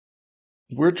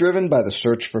We're driven by the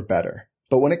search for better.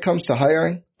 But when it comes to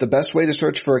hiring, the best way to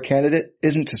search for a candidate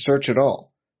isn't to search at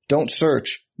all. Don't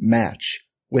search, match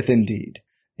with Indeed.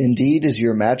 Indeed is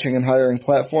your matching and hiring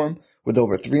platform with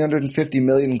over 350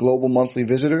 million global monthly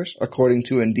visitors, according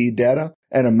to Indeed data,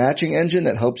 and a matching engine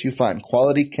that helps you find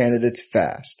quality candidates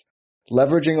fast.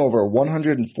 Leveraging over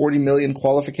 140 million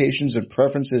qualifications and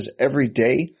preferences every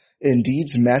day,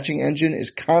 Indeed's matching engine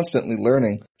is constantly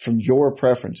learning from your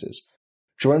preferences.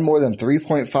 Join more than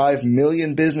 3.5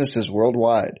 million businesses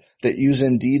worldwide that use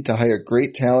Indeed to hire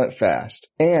great talent fast.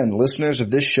 And listeners of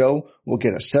this show will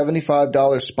get a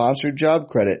 $75 sponsored job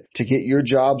credit to get your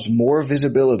jobs more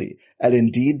visibility at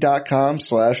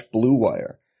Indeed.com/Blue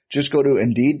Wire. Just go to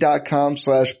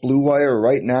Indeed.com/Blue Wire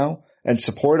right now and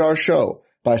support our show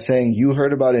by saying you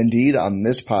heard about Indeed on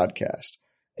this podcast.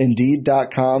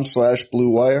 Indeed.com/Blue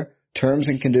Wire. Terms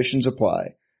and conditions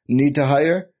apply. Need to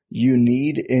hire? You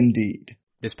need Indeed.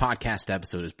 This podcast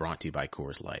episode is brought to you by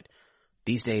Coors Light.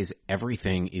 These days,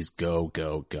 everything is go,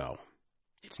 go, go.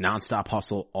 It's nonstop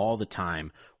hustle all the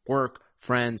time. Work,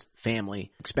 friends,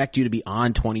 family, expect you to be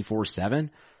on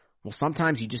 24/7. Well,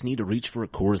 sometimes you just need to reach for a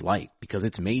Coors Light because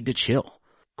it's made to chill.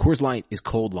 Coors Light is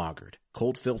cold lagered,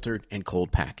 cold filtered, and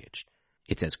cold packaged.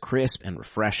 It's as crisp and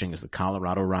refreshing as the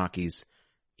Colorado Rockies.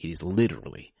 It is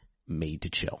literally made to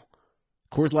chill.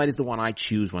 Coors Light is the one I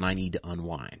choose when I need to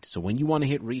unwind. So when you want to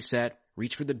hit reset,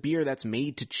 reach for the beer that's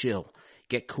made to chill.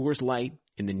 Get Coors Light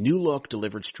in the new look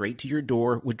delivered straight to your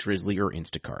door with Drizzly or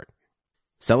Instacart.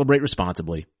 Celebrate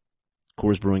responsibly.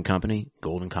 Coors Brewing Company,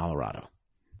 Golden, Colorado.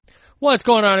 What's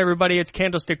going on, everybody? It's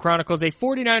Candlestick Chronicles, a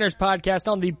 49ers podcast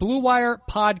on the Blue Wire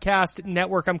Podcast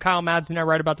Network. I'm Kyle Madsen. I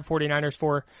write about the 49ers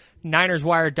for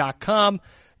NinersWire.com.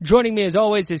 Joining me, as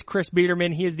always, is Chris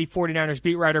Biederman. He is the 49ers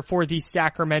beat writer for the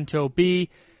Sacramento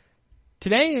Bee.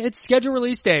 Today, it's schedule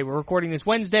release day. We're recording this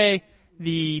Wednesday.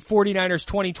 The 49ers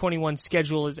 2021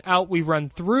 schedule is out. We run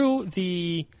through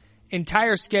the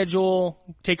entire schedule,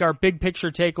 take our big picture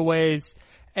takeaways,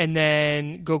 and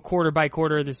then go quarter by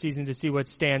quarter of the season to see what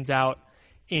stands out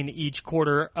in each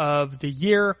quarter of the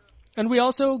year. And we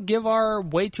also give our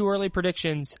way too early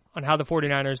predictions on how the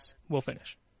 49ers will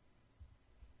finish.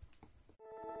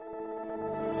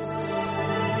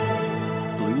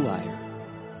 Blue Wire.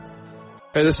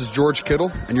 Hey, this is George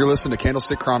Kittle, and you're listening to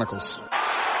Candlestick Chronicles.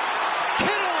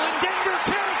 Kittle in Denver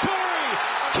territory.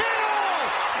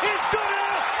 Kittle is gonna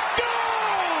go!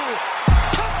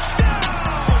 Touchdown!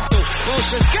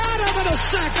 Bosa's got him and a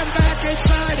sack him back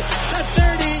inside the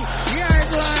 30-yard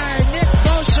line. Nick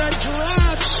Bosa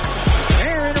drops.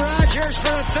 Aaron Rodgers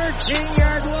for a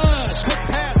 13-yard loss. Quick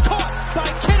pass caught by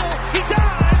Kittle. He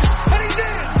dives and he's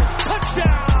in.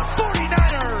 Touchdown!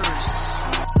 49ers!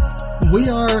 We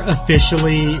are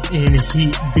officially in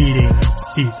heat beating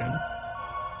season.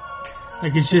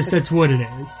 Like, it's just, that's what it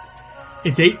is.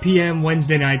 It's 8 p.m.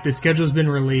 Wednesday night. The schedule's been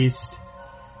released.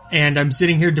 And I'm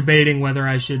sitting here debating whether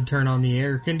I should turn on the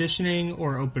air conditioning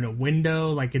or open a window.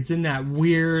 Like, it's in that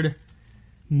weird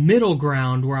middle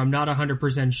ground where I'm not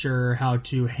 100% sure how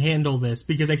to handle this.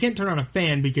 Because I can't turn on a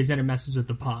fan because then it messes with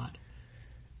the pod.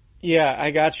 Yeah, I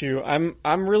got you. I'm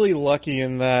really lucky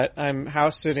in that I'm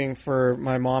house sitting for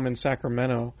my mom in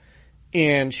Sacramento,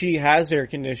 and she has air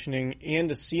conditioning and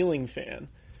a ceiling fan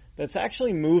that's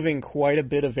actually moving quite a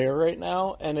bit of air right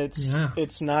now, and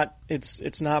it's not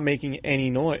making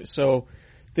any noise. So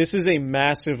this is a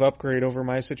massive upgrade over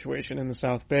my situation in the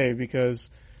South Bay because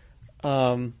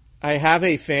I have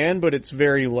a fan, but it's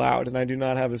very loud, and I do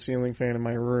not have a ceiling fan in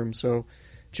my room. So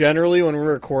generally when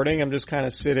we're recording, I'm just kind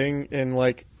of sitting in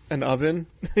like an oven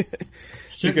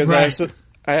because right.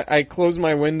 I close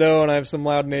my window and I have some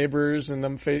loud neighbors and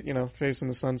I'm facing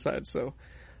the sun side. So,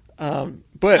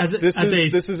 but this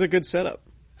is a good setup.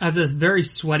 As a very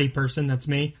sweaty person, that's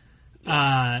me.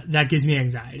 That gives me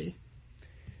anxiety.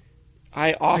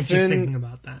 Just thinking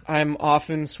about that. I'm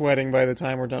often sweating by the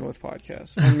time we're done with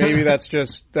podcasts, and maybe that's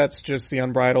just the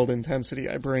unbridled intensity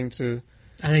I bring to.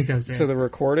 I think that's to the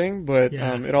recording, but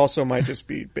it also might just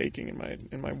be baking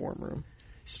in my warm room.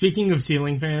 Speaking of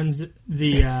ceiling fans,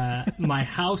 my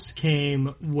house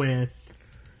came with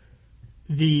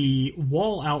the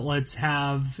wall outlets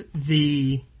have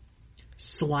the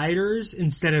sliders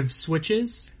instead of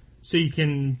switches, so you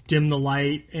can dim the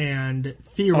light and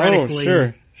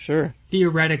theoretically,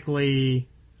 theoretically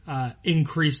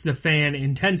increase the fan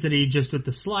intensity just with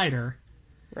the slider.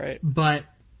 Right. But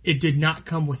it did not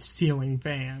come with ceiling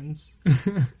fans.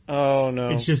 Oh no!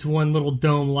 It's just one little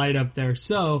dome light up there.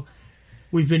 So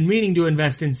we've been meaning to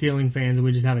invest in ceiling fans, and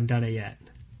we just haven't done it yet.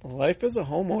 Life as a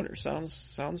homeowner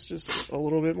sounds just a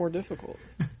little bit more difficult,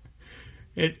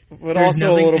 but also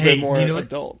a little bit more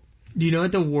adult. Do you know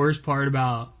what the worst part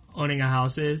about owning a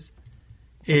house is?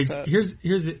 Here's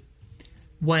it.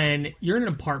 When you're in an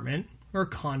apartment or a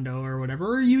condo or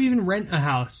whatever, or you even rent a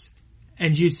house,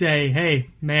 and you say, "Hey,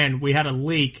 man, we had a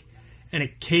leak, and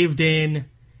it caved in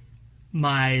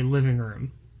my living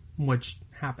room," which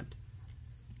happened.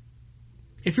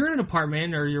 If you're in an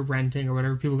apartment or you're renting or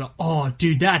whatever, people go, "Oh,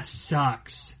 dude, that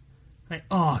sucks." Like,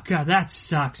 "Oh, God, that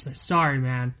sucks, but sorry,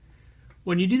 man."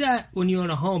 When you do that, when you own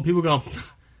a home, people go,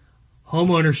 "Home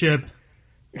ownership."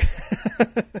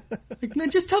 Like,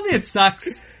 man, just tell me it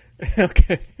sucks.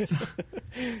 Okay.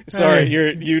 Sorry,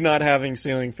 you not having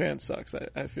ceiling fans sucks.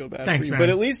 I feel bad Thanks, for you. man. But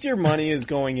at least your money is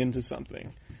going into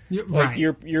something. Right.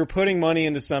 You're putting money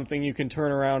into something you can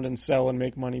turn around and sell and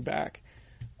make money back.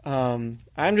 I'm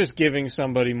just giving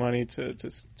somebody money to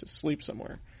sleep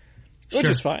somewhere, which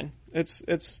is fine.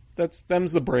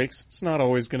 Them's the breaks. It's not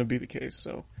always going to be the case.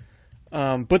 So,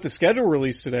 but the schedule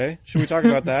released today. Should we talk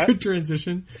about that? Good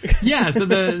transition. Yeah. So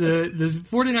the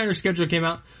 49ers schedule came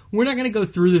out. We're not going to go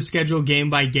through the schedule game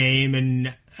by game,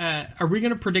 and are we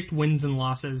going to predict wins and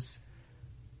losses?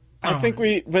 I think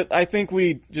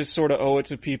we just sort of owe it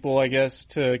to people, I guess,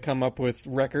 to come up with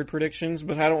record predictions,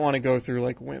 but I don't want to go through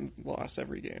like win-loss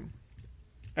every game.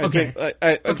 Okay.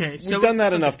 We've done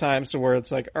that enough times to where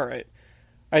it's like, all right.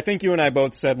 I think you and I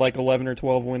both said like 11 or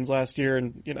 12 wins last year,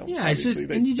 and obviously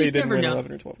they didn't win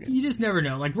 11 or 12 games. You just never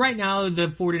know. Like right now, the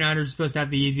 49ers are supposed to have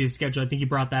the easiest schedule. I think you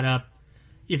brought that up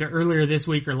either earlier this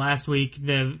week or last week.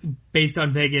 Based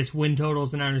on Vegas win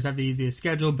totals, the Niners have the easiest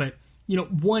schedule, but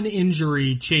one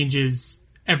injury changes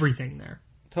everything there.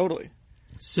 Totally.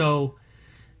 So,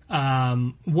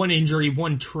 one injury,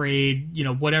 one trade,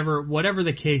 whatever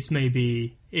the case may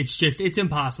be, it's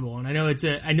impossible. And I know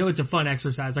it's a fun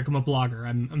exercise. Like, I'm a blogger.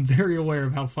 I'm very aware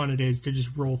of how fun it is to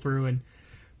just roll through and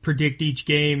predict each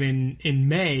game in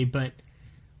May, but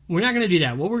we're not going to do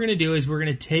that. What we're going to do is we're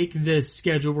going to take this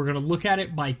schedule, we're going to look at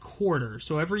it by quarter.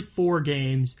 So every 4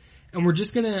 games, and we're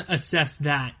just going to assess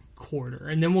that quarter.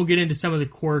 And then we'll get into some of the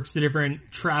quirks, the different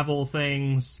travel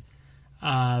things,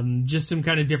 just some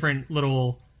kind of different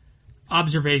little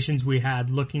observations we had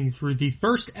looking through the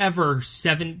first ever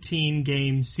 17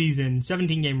 game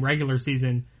regular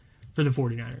season for the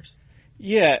 49ers.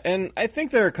 Yeah, and I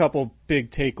think there are a couple big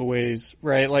takeaways,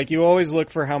 right? Like, you always look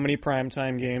for how many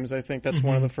primetime games. I think that's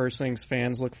one of the first things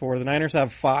fans look for. The Niners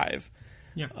have 5.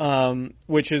 Yeah.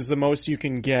 Which is the most you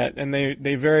can get, and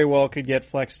they very well could get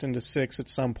flexed into 6 at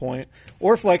some point,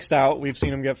 or flexed out. We've seen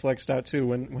them get flexed out too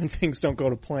when things don't go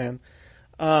to plan.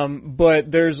 But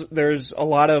there's a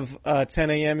lot of 10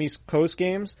 a.m. East Coast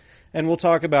games, and we'll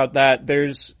talk about that.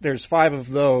 There's 5 of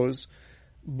those,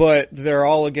 but they're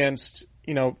all against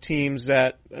teams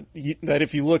that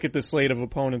if you look at the slate of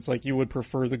opponents, like, you would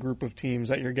prefer the group of teams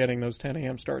that you're getting those 10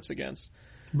 a.m. starts against.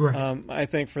 Right. I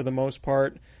think for the most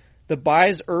part. The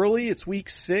bye's early. It's week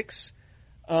 6,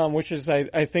 which is,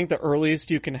 I think, the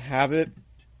earliest you can have it,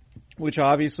 which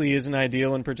obviously isn't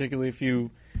ideal, and particularly if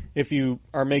you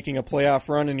are making a playoff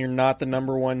run and you're not the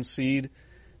number 1 seed.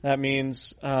 That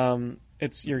means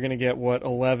you're going to get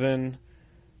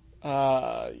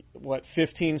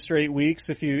 15 straight weeks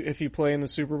if you play in the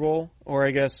Super Bowl, or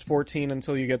I guess 14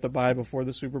 until you get the bye before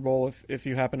the Super Bowl if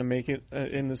you happen to make it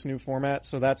in this new format.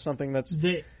 So that's something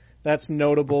that's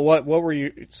notable. What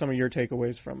were some of your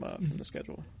takeaways from the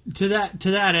schedule? To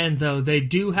that end, though, they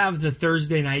do have the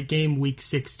Thursday night game week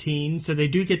 16, so they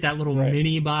do get that little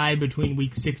mini bye between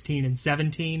week 16 and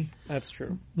 17. That's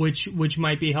true. Which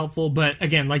might be helpful, but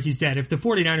again, like you said, if the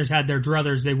 49ers had their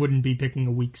druthers, they wouldn't be picking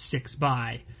a week 6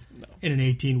 bye in an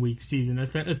 18-week season. A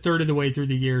third of the way through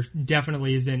the year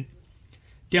definitely isn't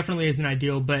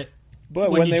ideal, but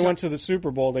when they went to the Super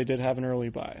Bowl, they did have an early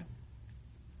bye.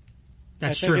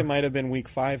 That's true. I think true. It might have been week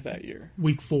 5 that year.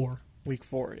 Week 4. Week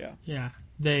 4, yeah. Yeah.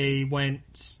 They went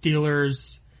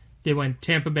Steelers, they went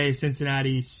Tampa Bay,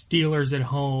 Cincinnati, Steelers at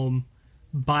home,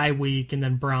 bye week, and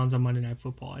then Browns on Monday Night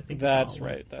Football. I think that's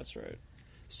right.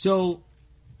 So,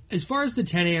 as far as the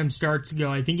 10 a.m. starts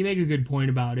go, I think you make a good point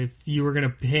about if you were going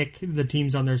to pick the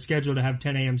teams on their schedule to have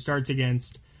 10 a.m. starts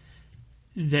against,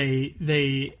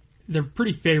 they're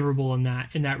pretty favorable in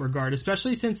that regard,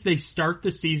 especially since they start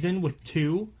the season with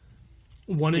 2.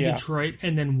 One in Detroit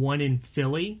and then 1 in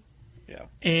Philly. Yeah.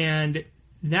 And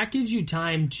that gives you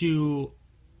time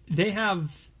they have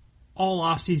all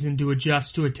offseason to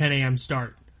adjust to a 10 a.m.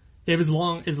 start. They have as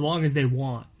long as they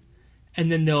want. And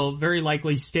then they'll very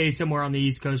likely stay somewhere on the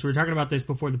East Coast. We were talking about this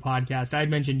before the podcast. I had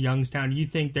mentioned Youngstown. You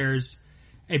think there's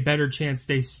a better chance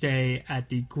they stay at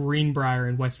the Greenbrier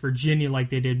in West Virginia like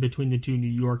they did between the 2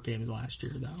 New York games last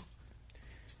year, though?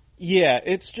 Yeah,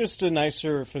 it's just a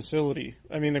nicer facility.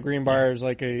 I mean, the Greenbrier is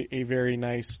like a very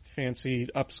nice, fancy,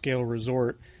 upscale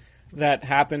resort that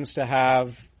happens to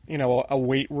have, a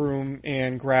weight room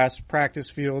and grass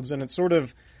practice fields, and it's sort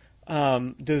of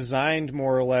designed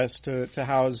more or less to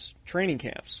house training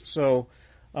camps. So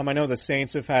I know the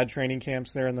Saints have had training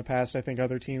camps there in the past. I think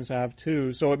other teams have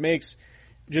too. So it makes,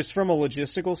 just from a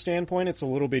logistical standpoint, it's a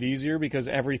little bit easier because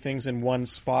everything's in one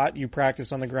spot. You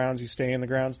practice on the grounds, you stay in the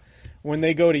grounds. When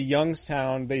they go to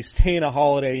Youngstown, they stay in a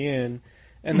Holiday Inn,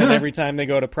 and then every time they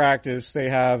go to practice, they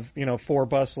have, 4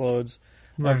 busloads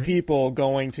of people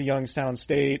going to Youngstown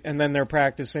State, and then they're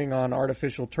practicing on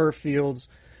artificial turf fields.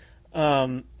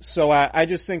 So I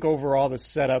just think overall the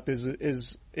setup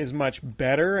is much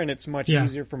better, and it's much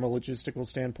easier from a logistical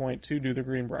standpoint to do the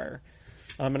Greenbrier.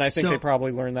 And I think they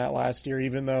probably learned that last year,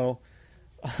 even though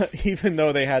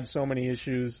they had so many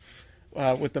issues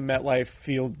with the MetLife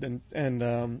field and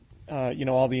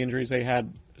all the injuries they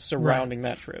had surrounding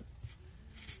that trip.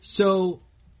 So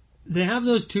they have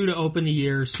those 2 to open the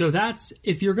year. So that's,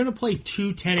 if you're going to play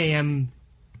 2 10 a.m.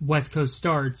 West Coast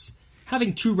starts,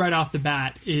 having 2 right off the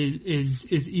bat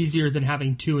is easier than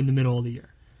having 2 in the middle of the year.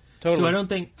 Totally. So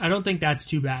I don't think that's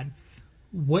too bad.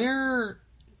 Where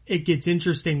it gets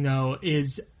interesting though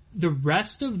is the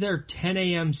rest of their 10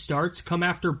 a.m. starts come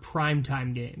after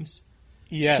primetime games.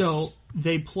 Yes. So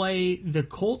they play the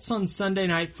Colts on Sunday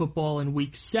Night Football in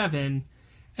Week 7,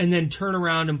 and then turn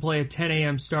around and play a 10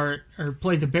 a.m. start, or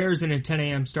play the Bears in a 10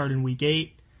 a.m. start in Week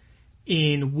 8.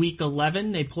 In Week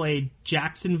 11, they played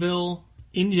Jacksonville,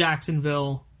 10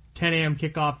 a.m.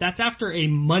 kickoff. That's after a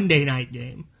Monday night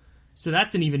game. So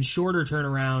that's an even shorter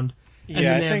turnaround.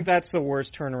 Yeah, I think that's the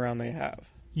worst turnaround they have.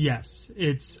 Yes.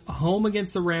 It's home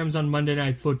against the Rams on Monday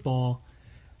Night Football,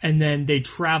 and then they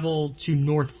travel to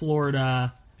North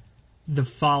Florida the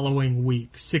following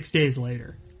week, 6 days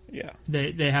later. Yeah.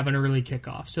 They have an early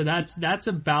kickoff. So that's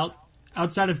about,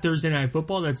 outside of Thursday Night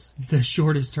Football, that's the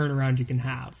shortest turnaround you can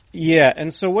have. Yeah,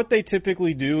 and so what they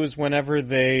typically do is whenever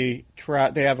they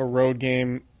have a road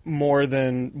game more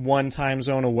than 1 time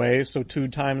zone away, so 2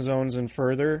 time zones and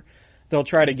further, they'll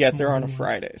try to get there on a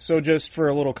Friday. So just for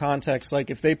a little context, like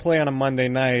if they play on a Monday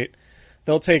night,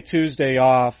 they'll take Tuesday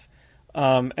off,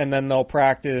 and then they'll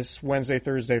practice Wednesday,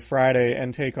 Thursday, Friday,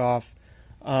 and take off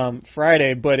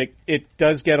Friday. But it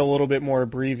does get a little bit more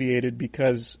abbreviated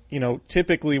because,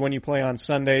 typically when you play on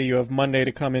Sunday, you have Monday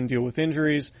to come in, deal with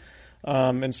injuries,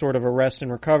 and sort of a rest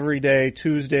and recovery day.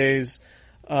 Tuesdays,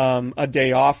 a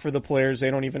day off for the players.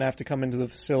 They don't even have to come into the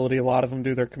facility. A lot of them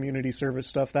do their community service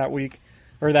stuff that week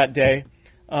or that day.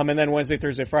 And then Wednesday,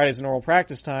 Thursday, Friday is a normal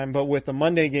practice time. But with the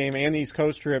Monday game and the East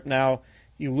Coast trip, now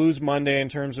you lose Monday in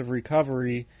terms of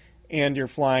recovery, and you're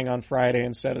flying on Friday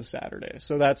instead of Saturday.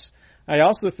 So I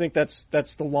also think that's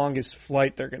the longest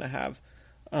flight they're going to have.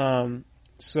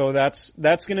 So that's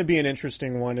going to be an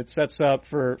interesting one. It sets up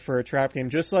for a trap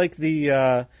game. Just like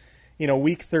the,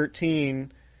 week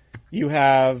 13, you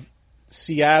have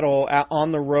Seattle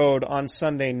on the road on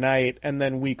Sunday night, and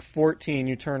then week 14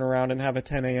 you turn around and have a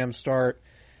 10 a.m. start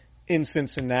in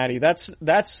Cincinnati.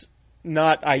 That's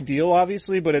not ideal,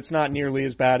 obviously, but it's not nearly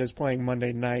as bad as playing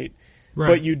Monday night. Right.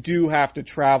 But you do have to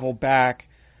travel back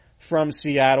from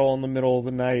Seattle in the middle of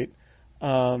the night,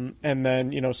 and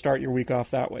then, start your week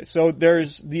off that way. So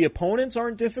the opponents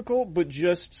aren't difficult, but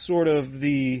just sort of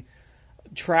the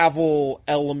travel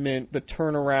element, the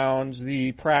turnarounds,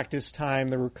 the practice time,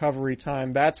 the recovery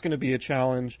time, that's going to be a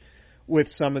challenge with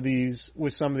some of these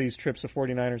trips the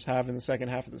 49ers have in the second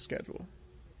half of the schedule.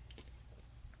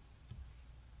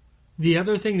 The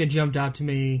other thing that jumped out to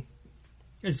me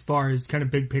as far as kind of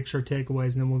big picture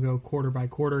takeaways, and then we'll go quarter by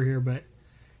quarter here, but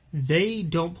they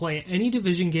don't play any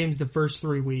division games the first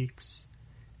 3 weeks,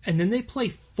 and then they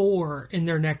play 4 in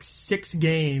their next 6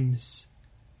 games,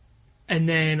 and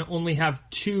then only have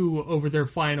 2 over their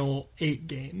final 8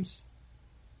 games.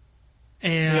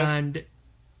 And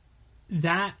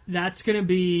that's going to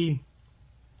be,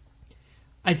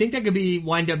 I think that could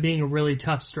wind up being a really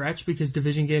tough stretch because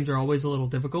division games are always a little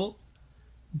difficult.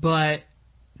 But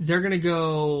they're going to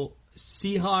go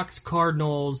Seahawks,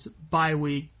 Cardinals, bye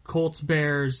week, Colts,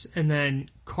 Bears, and then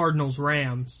Cardinals,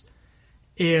 Rams.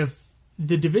 If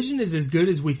the division is as good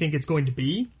as we think it's going to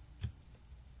be,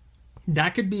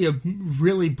 that could be a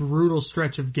really brutal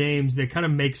stretch of games that kind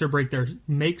of makes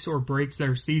or breaks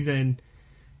their season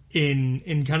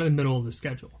in kind of the middle of the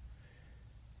schedule.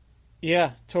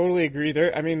 Yeah, totally agree.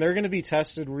 They're going to be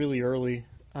tested really early,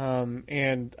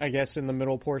 and I guess in the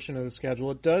middle portion of the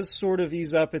schedule. It does sort of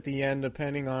ease up at the end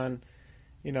depending on,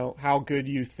 how good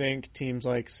you think teams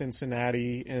like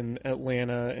Cincinnati and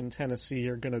Atlanta and Tennessee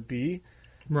are going to be.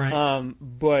 Right.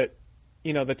 But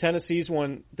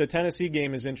the Tennessee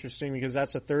game is interesting because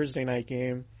that's a Thursday night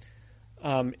game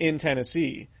in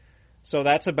Tennessee. So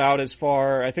that's about as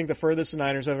far, I think the furthest the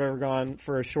Niners have ever gone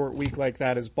for a short week like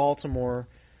that is Baltimore.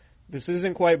 This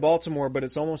isn't quite Baltimore, but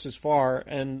it's almost as far.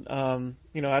 And,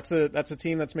 that's a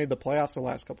team that's made the playoffs the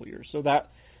last couple of years. So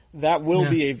that will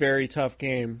be a very tough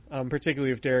game,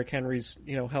 particularly if Derrick Henry's,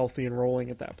 healthy and rolling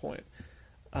at that point.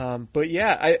 But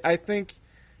yeah, I think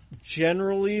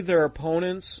generally their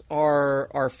opponents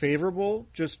are favorable,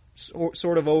 just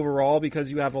sort of overall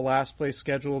because you have a last place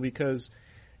schedule, because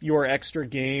your extra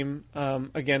game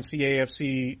against the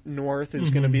AFC North is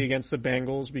going to be against the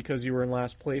Bengals because you were in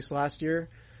last place last year.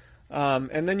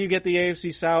 And then you get the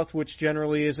AFC South, which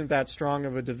generally isn't that strong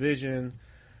of a division.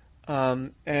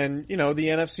 And, the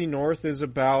NFC North is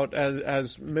about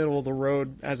as middle of the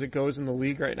road as it goes in the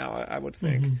league right now, I would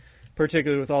think,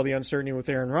 particularly with all the uncertainty with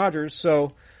Aaron Rodgers.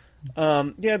 So,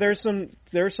 there's some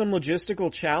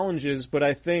logistical challenges, but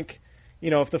I think,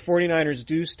 if the 49ers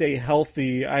do stay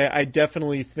healthy, I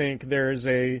definitely think there's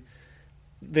a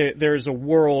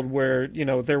world where,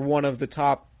 they're one of the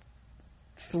top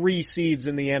 3 seeds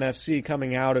in the NFC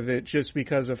coming out of it just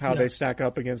because of how they stack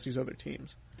up against these other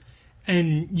teams.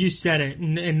 And you said it,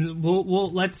 and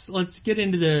let's get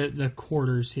into the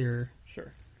quarters here.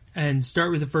 Sure. And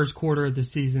start with the first quarter of the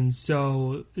season.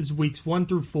 So it's weeks 1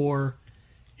 through 4.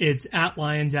 It's at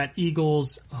Lions, at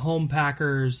Eagles, home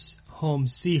Packers, home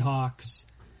Seahawks.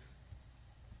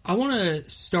 I want to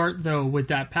start, though, with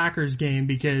that Packers game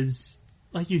because,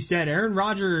 like you said, Aaron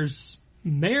Rodgers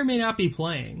may or may not be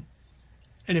playing.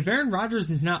 And if Aaron Rodgers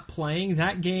is not playing,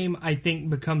 that game, I think,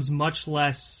 becomes much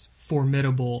less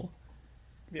formidable.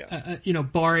 Yeah.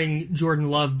 Barring Jordan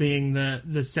Love being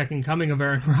the second coming of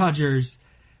Aaron Rodgers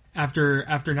after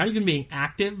not even being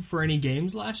active for any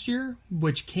games last year,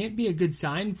 which can't be a good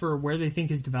sign for where they think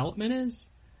his development is.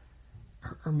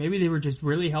 Or maybe they were just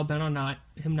really hell-bent on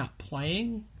him not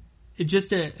playing. It's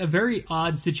just a very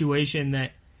odd situation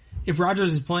that if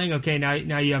Rodgers is playing, okay, now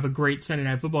you have a great Sunday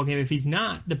Night Football game. If he's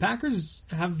not, the Packers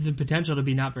have the potential to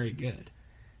be not very good.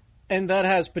 And that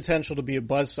has potential to be a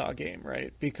buzzsaw game,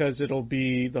 right? Because it'll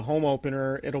be the home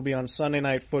opener. It'll be on Sunday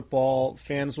Night Football.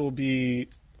 Fans will be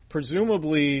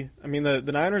presumably,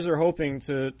 the Niners are hoping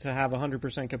to have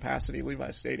 100% capacity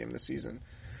Levi's Stadium this season,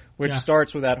 which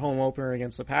starts with that home opener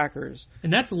against the Packers.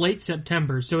 And that's late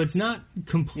September, so it's not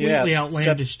completely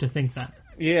outlandish to think that.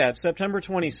 Yeah, it's September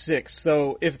 26th.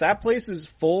 So if that place is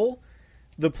full,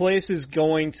 the place is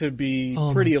going to be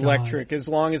pretty electric as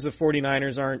long as the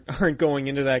 49ers aren't going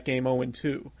into that game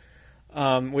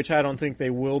 0-2, which I don't think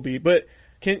they will be. But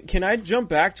can I jump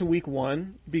back to week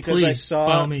 1? Because please, by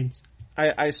all means.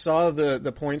 I saw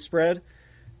the point spread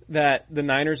that the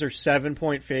Niners are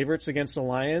 7-point favorites against the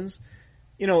Lions.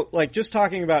 Just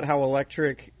talking about how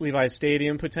electric Levi's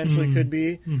Stadium potentially could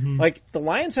be. The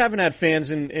Lions haven't had fans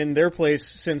in their place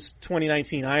since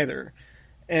 2019 either.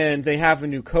 And they have a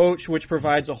new coach, which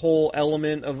provides a whole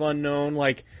element of unknown.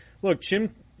 Look,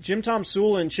 Jim Tom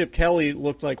Sula and Chip Kelly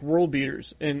looked like world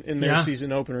beaters in their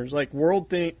season openers.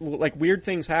 Weird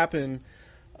things happen.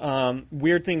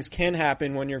 Weird things can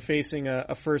happen when you're facing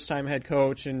a first-time head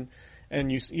coach and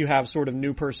you have sort of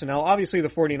new personnel. Obviously, the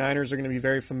 49ers are going to be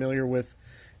very familiar with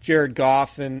Jared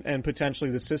Goff and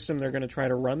potentially the system they're going to try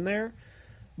to run there.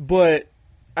 But,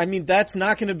 that's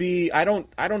not going to be, I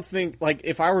don't think,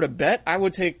 if I were to bet, I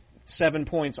would take 7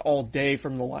 points all day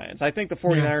from the Lions. I think the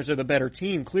 49ers are the better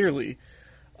team, clearly.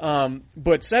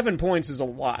 But 7 points is a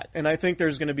lot. And I think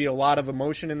there's going to be a lot of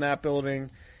emotion in that building.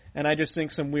 And I just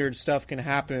think some weird stuff can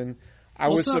happen. I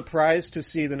was surprised to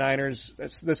see the Niners,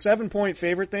 the 7-point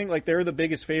favorite thing, they're the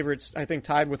biggest favorites, I think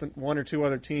tied with 1 or 2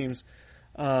 other teams,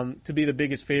 to be the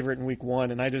biggest favorite in week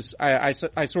 1. And I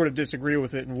sort of disagree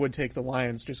with it and would take the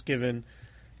Lions just given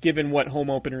what home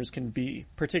openers can be,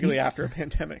 particularly after a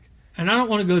pandemic. And I don't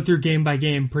want to go through game by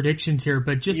game predictions here,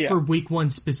 but just for week 1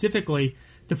 specifically,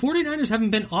 the 49ers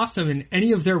haven't been awesome in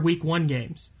any of their week 1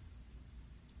 games.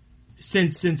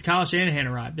 Since Kyle Shanahan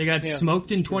arrived. They got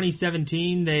smoked in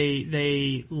 2017.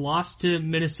 They lost to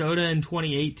Minnesota in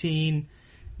 2018.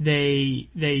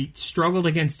 They struggled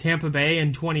against Tampa Bay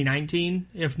in 2019,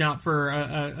 if not for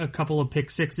a couple of pick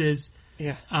sixes.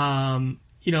 Yeah. And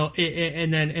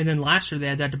then last year they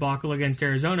had that debacle against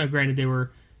Arizona. Granted, they were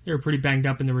pretty banged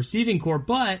up in the receiving core,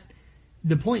 but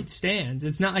the point stands.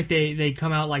 It's not like they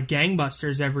come out like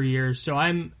gangbusters every year. So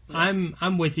I'm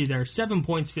with you there. 7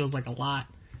 points feels like a lot.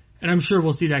 And I'm sure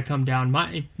we'll see that come down.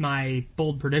 My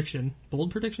bold prediction,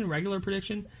 regular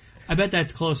prediction, I bet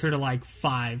that's closer to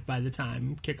 5 by the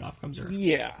time kickoff comes around.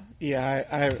 Yeah,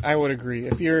 I would agree.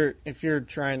 If you're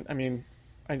trying,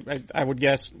 I would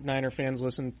guess Niner fans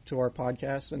listen to our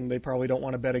podcast, and they probably don't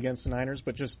want to bet against the Niners,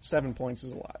 but just 7 points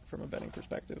is a lot from a betting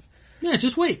perspective. Yeah,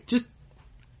 just wait. Just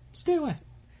stay away.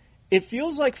 It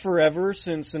feels like forever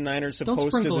since the Niners have Don't hosted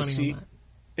sprinkle the any on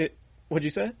that. What'd you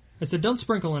say? I said don't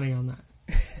sprinkle any on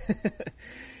that.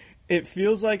 It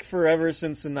feels like forever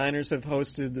since the Niners have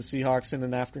hosted the Seahawks in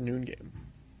an afternoon game.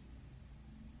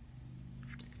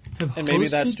 And maybe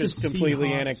that's just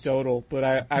completely anecdotal, but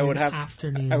I would have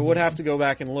to go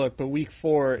back and look. But Week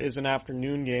 4 is an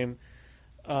afternoon game,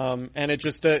 and it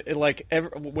just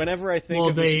whenever I think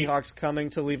of the Seahawks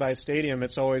coming to Levi's Stadium,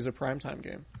 it's always a primetime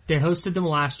game. They hosted them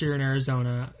last year in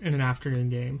Arizona in an afternoon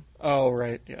game. Oh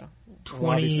right, yeah.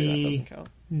 Well, obviously that doesn't count.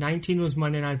 2019 was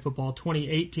Monday Night Football.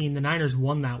 2018, the Niners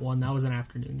won that one. That was an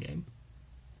afternoon game.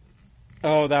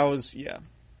 Oh, that was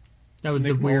That was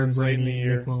Nick the weird Mullins late in the Nick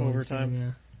year Mullins overtime.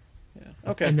 game,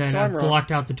 yeah. Okay, and then so I'm wrong.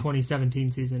 blocked out the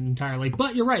 2017 season entirely.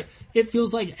 But you're right. It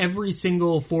feels like every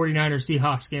single 49ers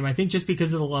Seahawks game, I think just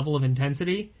because of the level of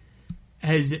intensity,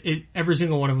 every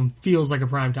single one of them feels like a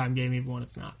primetime game even when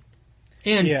it's not.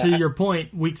 And to your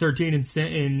point, Week 13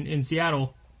 in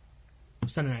Seattle,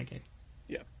 Sunday night game.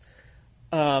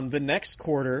 Yeah. The next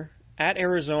quarter, at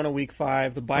Arizona Week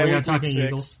 5, the bye week week talking 6.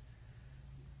 Eagles?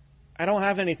 I don't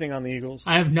have anything on the Eagles.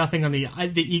 I have nothing on the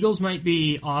Eagles might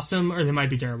be awesome or they might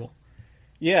be terrible.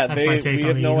 Yeah, we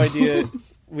have no idea.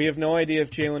 We have no idea if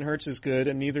Jalen Hurts is good,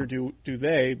 and neither do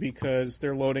they, because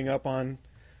they're loading up on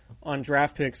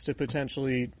draft picks to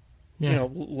potentially,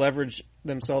 leverage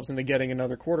themselves into getting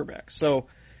another quarterback. So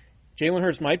Jalen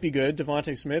Hurts might be good.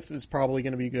 Devontae Smith is probably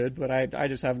going to be good, but I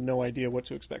just have no idea what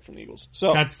to expect from the Eagles.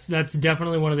 So that's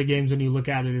definitely one of the games when you look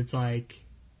at it, it's like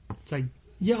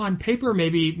yeah, on paper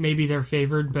maybe they're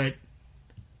favored, but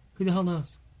who the hell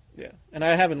knows? Yeah, and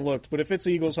I haven't looked, but if it's the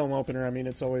Eagles home opener, I mean,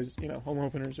 it's always, home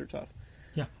openers are tough.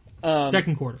 Yeah.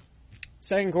 Second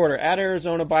quarter at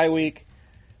Arizona bye week.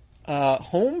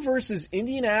 Home versus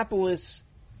Indianapolis,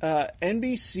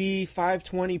 NBC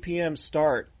 5:20 p.m.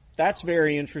 start. That's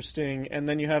very interesting. And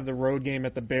then you have the road game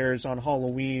at the Bears on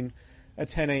Halloween, a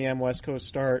 10 a.m. West Coast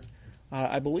start.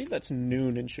 I believe that's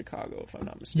noon in Chicago, if I'm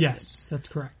not mistaken. Yes, that's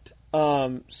correct.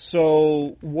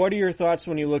 So what are your thoughts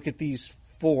when you look at these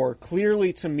four?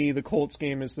 Clearly, to me, the Colts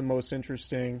game is the most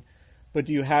interesting. But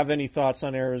do you have any thoughts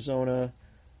on Arizona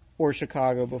or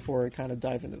Chicago before I kind of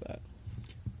dive into that?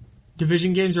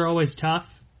 Division games are always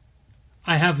tough.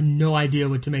 I have no idea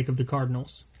what to make of the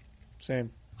Cardinals.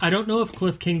 Same. I don't know if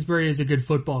Cliff Kingsbury is a good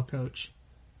football coach.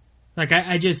 Like,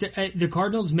 the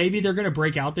Cardinals, maybe they're going to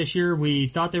break out this year. We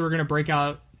thought they were going to break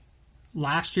out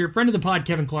last year. Friend of the pod,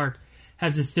 Kevin Clark,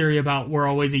 has this theory about we're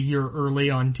always a year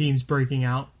early on teams breaking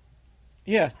out.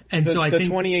 Yeah. And so I think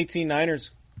 2018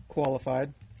 Niners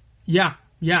qualified. Yeah,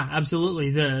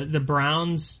 absolutely. The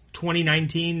Browns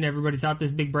 2019, everybody thought this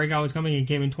big breakout was coming and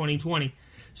came in 2020.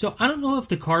 So I don't know if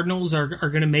the Cardinals are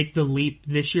going to make the leap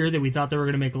this year that we thought they were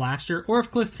going to make last year, or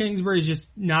if Cliff Kingsbury is just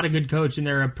not a good coach and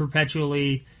they're a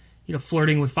perpetually,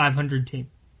 flirting with 500 team.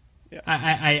 Yeah.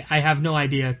 I have no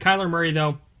idea. Kyler Murray,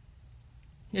 though,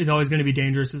 is always going to be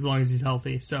dangerous as long as he's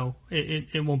healthy, so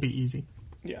it won't be easy.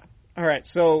 Yeah. All right,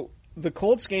 so the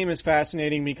Colts game is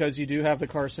fascinating because you do have the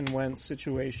Carson Wentz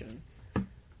situation.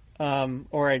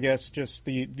 Or I guess just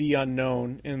the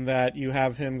unknown in that you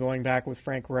have him going back with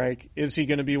Frank Reich. Is he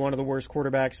going to be one of the worst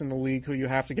quarterbacks in the league who you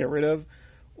have to get rid of?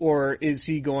 Or is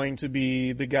he going to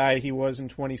be the guy he was in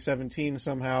 2017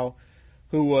 somehow,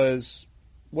 who was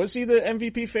he the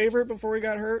MVP favorite before he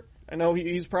got hurt? I know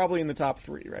he's probably in the top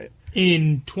 3, right?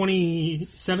 In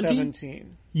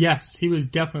 2017? Yes, he was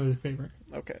definitely the favorite.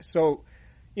 Okay, so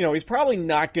he's probably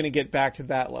not going to get back to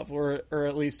that level, or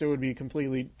at least it would be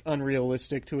completely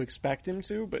unrealistic to expect him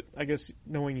to, but I guess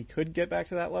knowing he could get back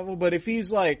to that level. But if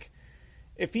he's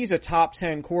a top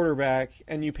 10 quarterback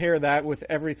and you pair that with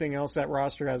everything else that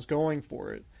roster has going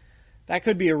for it, that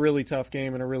could be a really tough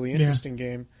game and a really interesting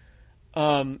game.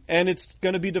 And it's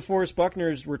going to be DeForest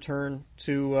Buckner's return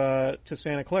to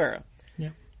Santa Clara.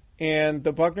 Yeah. And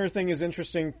the Buckner thing is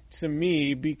interesting to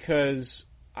me because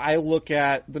I look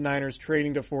at the Niners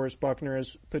trading DeForest Buckner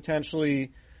as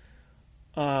potentially,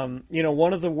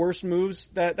 one of the worst moves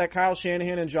that Kyle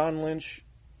Shanahan and John Lynch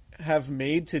have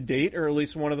made to date, or at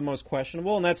least one of the most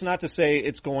questionable. And that's not to say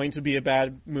it's going to be a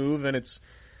bad move, it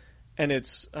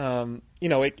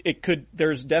could,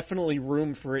 there's definitely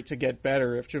room for it to get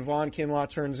better. If Javon Kinlaw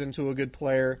turns into a good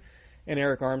player and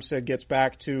Eric Armstead gets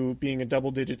back to being a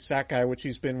double-digit sack guy, which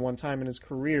he's been one time in his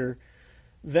career,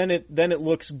 then it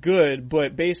looks good.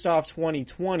 But based off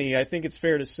 2020, I think it's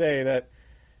fair to say that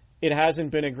it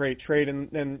hasn't been a great trade.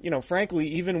 And you know, frankly,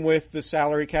 even with the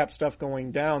salary cap stuff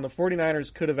going down, the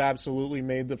 49ers could have absolutely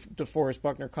made the DeForest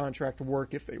Buckner contract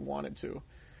work if they wanted to.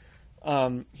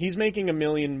 He's making $1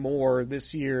 million more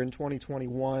this year in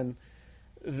 2021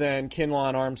 than Kinlaw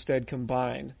and Armstead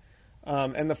combined.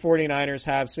 And the 49ers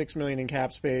have $6 million in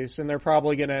cap space, and they're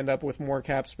probably going to end up with more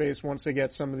cap space once they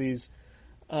get some of these,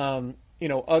 you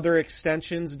know, other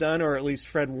extensions done, or at least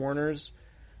Fred Warner's.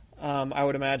 I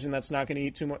would imagine that's not going to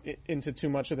eat into too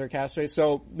much of their cap space.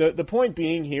 So the point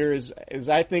being here is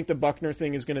I think the Buckner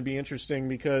thing is going to be interesting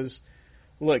because,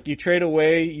 look, you trade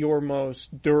away your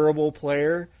most durable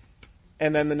player,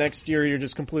 and then the next year you're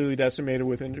just completely decimated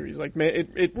with injuries. Like,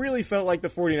 it really felt like the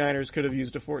 49ers could have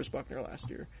used DeForest Buckner last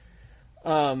year.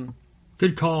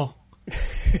 Good call.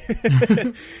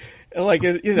 Like,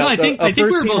 you know, no, I think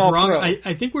we were both wrong.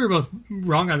 I think we were both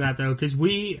wrong on that though, because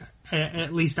we,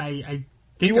 at least I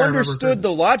think you understood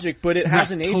the logic, but it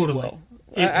hasn't aged well.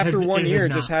 After 1 year,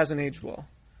 it just hasn't aged well.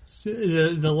 So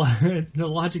the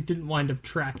logic didn't wind up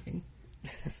tracking.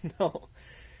 No,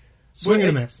 swing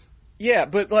and a miss. Yeah,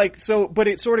 but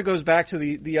it sort of goes back to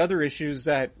the other issues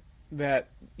that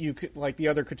you could, like the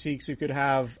other critiques you could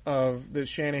have of the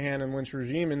Shanahan and Lynch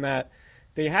regime, in that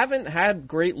they haven't had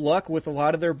great luck with a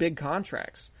lot of their big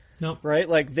contracts. Nope. Right?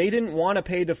 Like, they didn't want to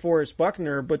pay DeForest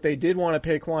Buckner, but they did want to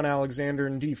pay Quan Alexander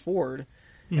and Dee Ford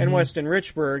and Weston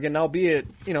Richburg. And albeit,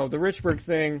 you know, the Richburg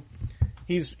thing,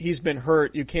 he's been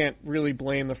hurt. You can't really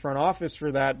blame the front office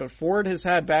for that. But Ford has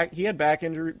had back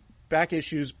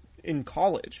issues in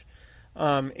college.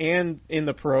 And in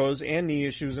the pros, and knee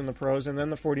issues in the pros, and then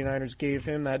the 49ers gave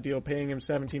him that deal, paying him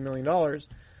 $17 million.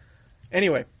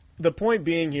 Anyway, the point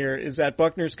being here is that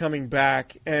Buckner's coming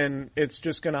back, and it's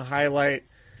just going to highlight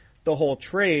the whole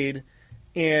trade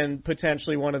and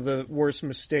potentially one of the worst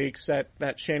mistakes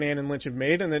that Shanahan and Lynch have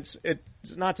made. And it's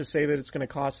not to say that it's going to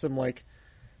cost them, like,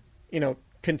 you know,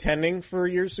 contending for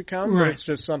years to come, right. But it's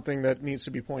just something that needs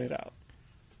to be pointed out.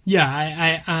 Yeah,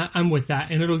 I'm with that,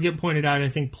 and it'll get pointed out, I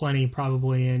think, plenty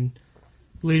probably in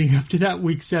leading up to that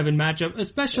Week 7 matchup,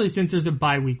 especially since there's a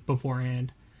bye week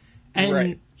beforehand. And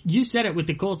right. You said it with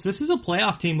the Colts. This is a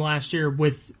playoff team last year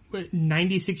with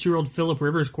 96-year-old Phillip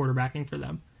Rivers quarterbacking for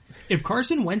them. If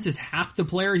Carson Wentz is half the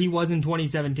player he was in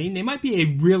 2017, they might be a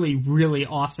really, really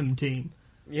awesome team.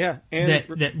 Yeah, and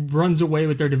that runs away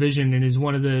with their division and is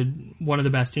one of the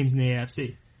best teams in the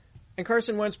AFC. And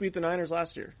Carson Wentz beat the Niners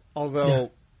last year, although. Yeah.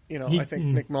 You know, I think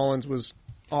Nick Mullins was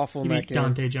awful in that game.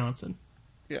 Dante Johnson.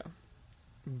 Yeah.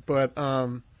 But,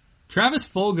 Travis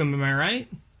Fulgham, am I right?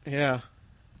 Yeah.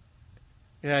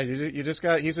 Yeah, you just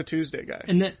got, he's a Tuesday guy.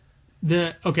 And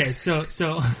okay, so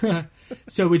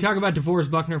we talk about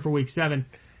DeForest Buckner for Week 7.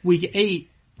 Week 8,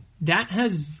 that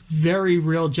has very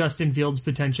real Justin Fields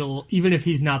potential, even if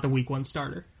he's not the Week 1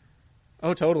 starter.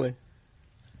 Oh, totally.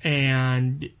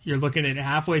 And you're looking at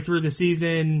halfway through the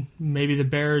season, maybe the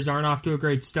Bears aren't off to a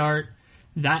great start.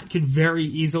 That could very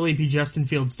easily be Justin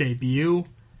Fields' debut.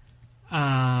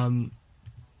 I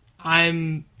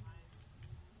am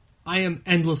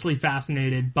endlessly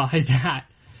fascinated by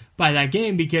that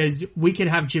game, because we could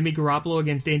have Jimmy Garoppolo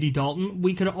against Andy Dalton.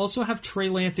 We could also have Trey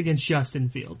Lance against Justin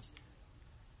Fields.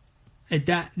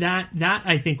 That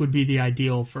I think would be the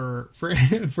ideal for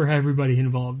everybody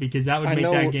involved, because that would make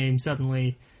that game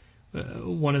suddenly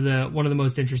one of the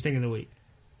most interesting of the week.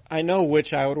 I know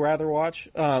which I would rather watch.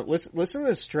 Listen to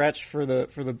this stretch for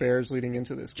the Bears leading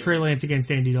into this game. Trey Lance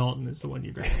against Andy Dalton is the one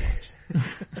you'd rather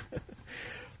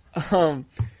watch.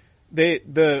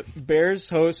 The Bears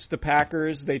host the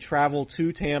Packers. They travel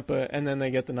to Tampa, and then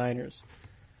they get the Niners.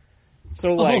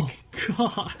 So, like,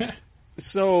 oh God.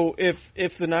 So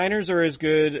if the Niners are as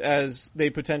good as they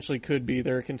potentially could be,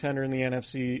 they're a contender in the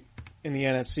NFC.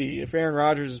 If Aaron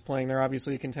Rodgers is playing, they're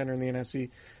obviously a contender in the NFC.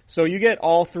 So you get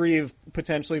all three of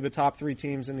potentially the top 3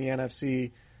 teams in the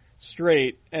NFC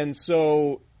straight. And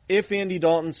so if Andy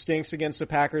Dalton stinks against the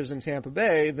Packers in Tampa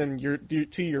Bay, then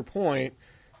to your point,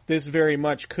 this very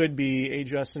much could be a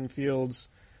Justin Fields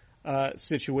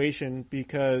situation,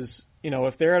 because, you know,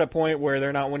 if they're at a point where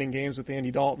they're not winning games with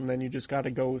Andy Dalton, then you just got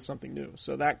to go with something new.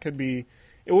 So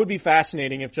it would be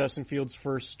fascinating if Justin Fields'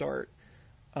 first start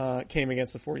came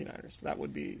against the 49ers. That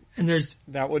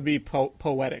would be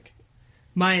poetic.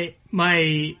 My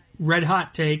red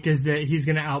hot take is that he's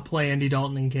going to outplay Andy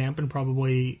Dalton in camp and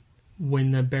probably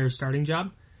win the Bears starting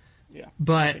job. Yeah,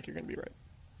 but I think you're going to be right.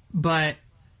 But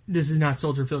this is not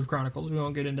Soldier Field Chronicles. We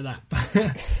won't get into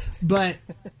that. But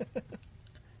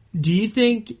do you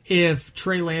think if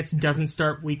Trey Lance doesn't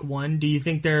start Week 1, do you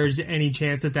think there's any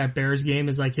chance that Bears game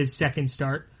is like his second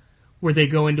start, where they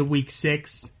go into Week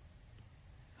 6?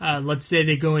 Let's say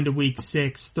they go into Week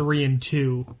 6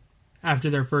 3-2, after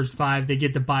their first 5. They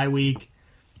get the bye week,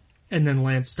 and then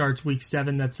Lance starts week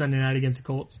 7. That's Sunday night against the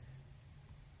Colts.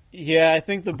 Yeah, I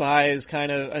think the bye is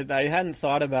kind of, I hadn't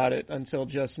thought about it until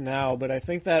just now, but I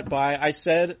think that bye,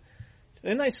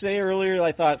 didn't I say earlier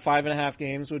I thought 5.5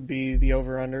 games would be the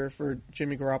over-under for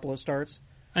Jimmy Garoppolo starts?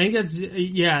 I think that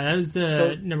was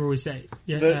the number we say.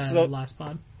 Yeah, last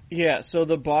pod. Yeah, so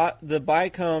the bye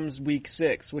comes week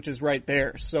 6, which is right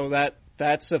there. So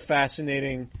that's a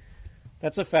fascinating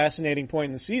point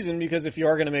in the season, because if you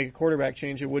are going to make a quarterback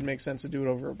change, it would make sense to do it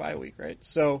over a bye week, right?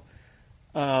 So,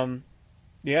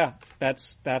 yeah,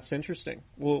 that's interesting.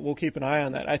 We'll keep an eye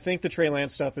on that. I think the Trey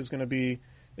Lance stuff is going to be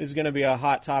a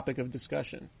hot topic of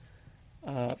discussion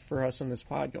for us on this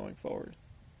pod going forward.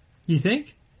 You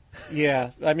think?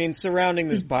 Yeah, I mean, surrounding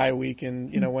this bye week and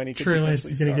when he could Trey Lance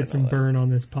is going to get some burn on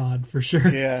this pod for sure.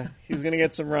 Yeah, he's going to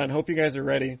get some run. Hope you guys are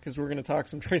ready, because we're going to talk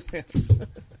some Trey Lance.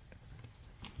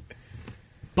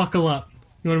 Buckle up.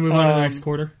 You want to move on to the next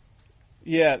quarter?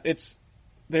 Yeah,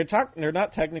 they're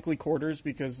not technically quarters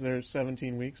because there's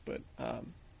 17 weeks, but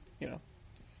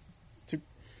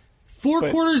 4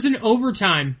 quarters in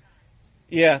overtime.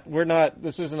 Yeah, we're not.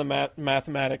 This isn't a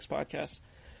mathematics podcast.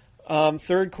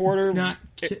 Third quarter,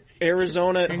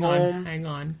 Arizona at home. Hang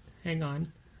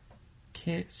on.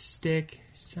 Can't stick,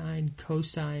 sine,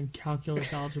 cosine,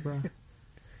 calculus, algebra.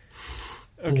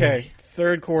 Okay,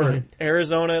 third quarter,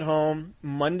 Arizona at home.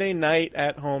 Monday night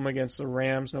at home against the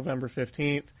Rams, November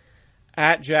 15th.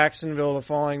 At Jacksonville the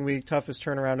following week, toughest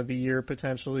turnaround of the year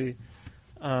potentially,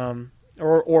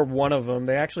 or one of them.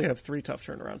 They actually have 3 tough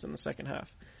turnarounds in the second half.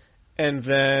 And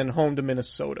then home to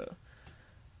Minnesota.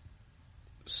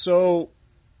 So,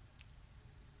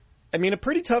 I mean, a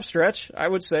pretty tough stretch, I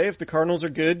would say. If the Cardinals are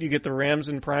good, you get the Rams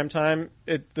in primetime.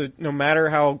 No matter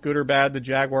how good or bad the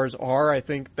Jaguars are, I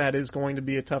think that is going to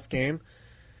be a tough game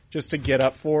just to get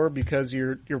up for, because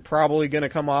you're probably going to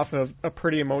come off of a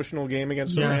pretty emotional game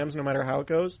against the Rams, no matter how it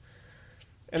goes.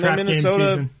 And then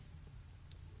Minnesota.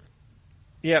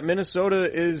 Yeah,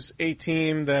 Minnesota is a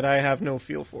team that I have no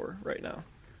feel for right now.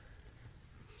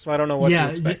 So I don't know what to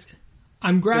expect.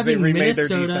 I'm grabbing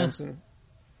Minnesota.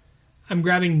 I'm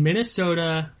grabbing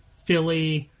Minnesota,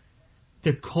 Philly,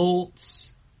 the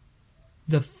Colts,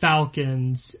 the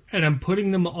Falcons, and I'm putting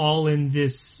them all in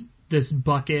this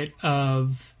bucket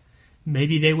of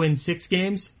maybe they win 6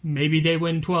 games, maybe they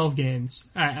win 12 games.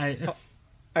 I'd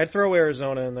throw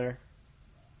Arizona in there.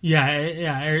 Yeah,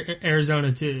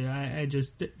 Arizona too.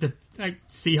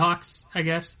 Seahawks, I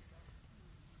guess.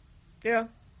 Yeah.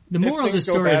 The moral of the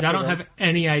story is I don't have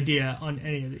any idea on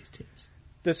any of these teams.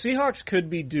 The Seahawks could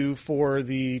be due for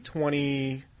the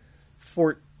 2014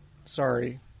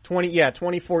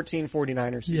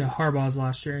 49ers season. Yeah, Harbaugh's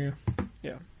last year,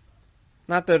 yeah.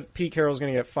 Not that Pete Carroll's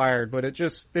going to get fired, but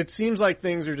it seems like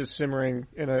things are just simmering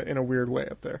in a weird way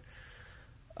up there.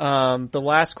 The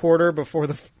last quarter before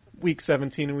the week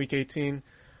 17 and week 18,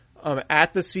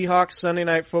 at the Seahawks Sunday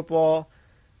Night Football,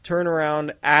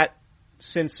 turnaround at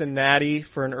Cincinnati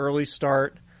for an early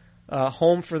start,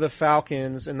 home for the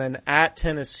Falcons, and then at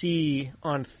Tennessee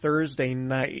on Thursday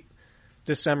night,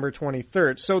 December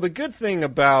 23rd. So the good thing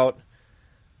about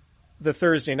the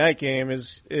Thursday night game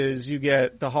is you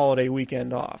get the holiday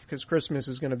weekend off, because Christmas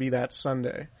is going to be that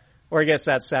Sunday, or I guess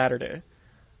that Saturday.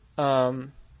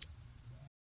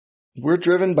 We're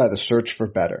driven by the search for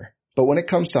better. But when it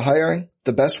comes to hiring,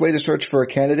 the best way to search for a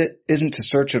candidate isn't to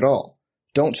search at all.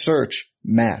 Don't search,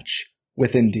 match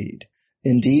with Indeed.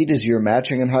 Indeed is your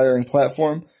matching and hiring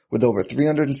platform with over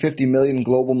 350 million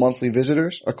global monthly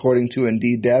visitors, according to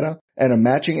Indeed data, and a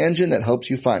matching engine that helps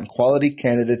you find quality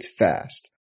candidates fast.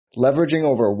 Leveraging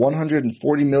over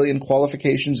 140 million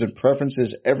qualifications and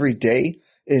preferences every day,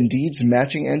 Indeed's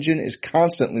matching engine is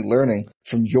constantly learning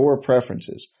from your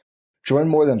preferences. Join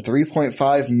more than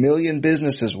 3.5 million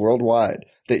businesses worldwide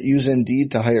that use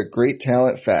Indeed to hire great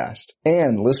talent fast.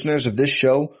 And listeners of this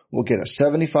show will get a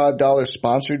 $75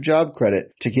 sponsored job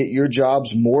credit to get your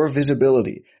jobs more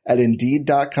visibility at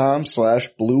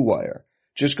Indeed.com/Blue Wire.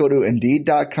 Just go to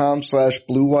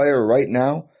Indeed.com/Blue Wire right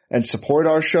now and support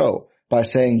our show by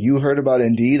saying you heard about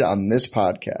Indeed on this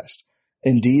podcast.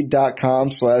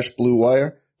 Indeed.com/Blue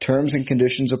Wire. Terms and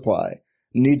conditions apply.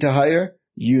 Need to hire?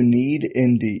 You need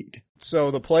Indeed.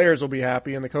 So the players will be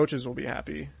happy and the coaches will be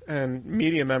happy, and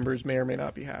media members may or may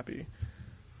not be happy.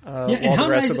 While the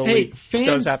rest of the league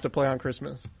does have to play on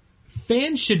Christmas.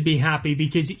 Fans should be happy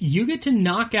because you get to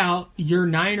knock out your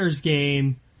Niners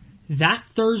game that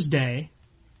Thursday.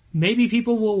 Maybe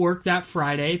people will work that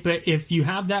Friday, but if you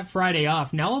have that Friday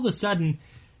off, now all of a sudden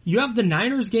you have the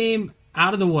Niners game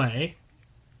out of the way.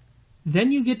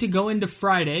 Then you get to go into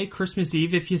Friday, Christmas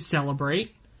Eve, if you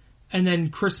celebrate. And then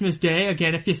Christmas Day,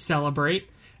 again, if you celebrate.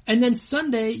 And then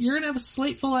Sunday, you're going to have a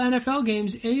slate full of NFL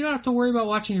games, and you don't have to worry about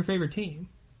watching your favorite team.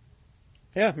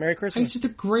 Yeah, Merry Christmas. It's just a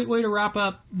great way to wrap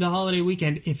up the holiday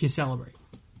weekend if you celebrate.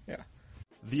 Yeah.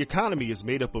 The economy is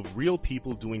made up of real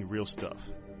people doing real stuff,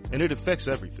 and it affects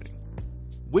everything.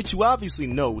 Which you obviously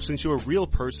know since you're a real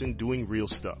person doing real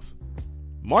stuff.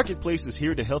 Marketplace is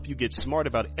here to help you get smart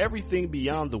about everything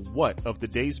beyond the what of the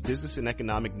day's business and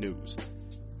economic news.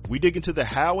 We dig into the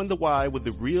how and the why with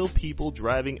the real people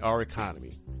driving our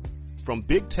economy. From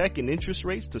big tech and interest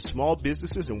rates to small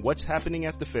businesses and what's happening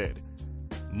at the Fed.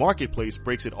 Marketplace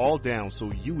breaks it all down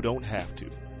so you don't have to.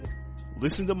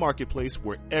 Listen to Marketplace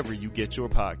wherever you get your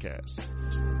podcasts.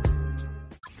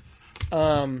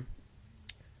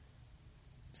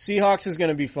 Seahawks is going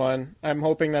to be fun. I'm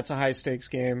hoping that's a high stakes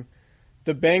game.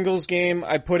 The Bengals game,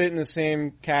 I put it in the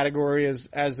same category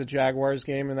as the Jaguars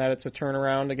game in that it's a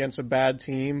turnaround against a bad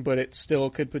team, but it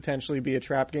still could potentially be a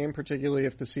trap game, particularly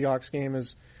if the Seahawks game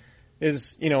is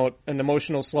an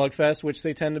emotional slugfest, which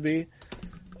they tend to be.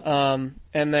 And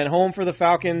then home for the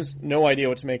Falcons, no idea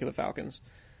what to make of the Falcons.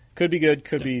 Could be good,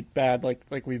 could be bad,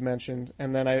 like we've mentioned.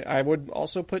 And then I would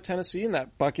also put Tennessee in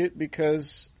that bucket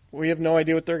because we have no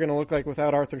idea what they're going to look like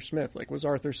without Arthur Smith. Like, was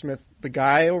Arthur Smith the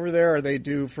guy over there? Are they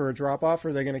due for a drop-off, or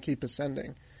are they going to keep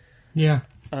ascending? Yeah.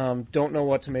 Don't know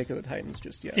what to make of the Titans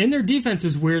just yet. And their defense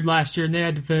was weird last year, and they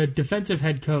had the defensive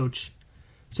head coach.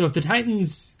 So if the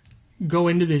Titans go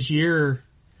into this year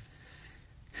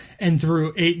and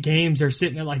through 8 games are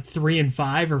sitting at like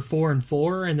 3-5 or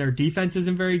 4-4, and their defense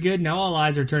isn't very good, now all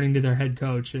eyes are turning to their head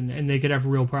coach, and they could have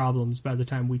real problems by the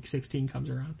time Week 16 comes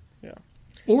around. Yeah.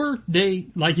 Or they,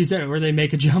 like you said, or they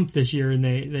make a jump this year and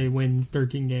they win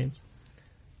 13 games.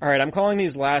 All right, I'm calling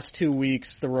these last 2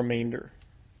 weeks the remainder.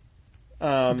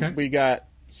 Okay. We got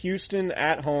Houston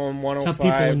at home, 105. Some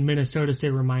people in Minnesota say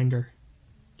reminder.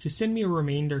 Just send me a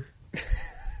remainder.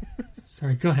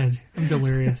 Sorry, go ahead. I'm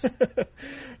delirious.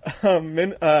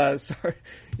 Sorry,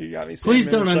 you got me saying Please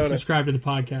Minnesota. don't unsubscribe to the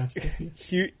podcast.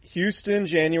 Houston,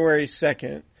 January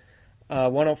 2nd.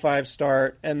 105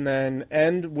 start, and then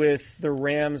end with the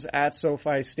Rams at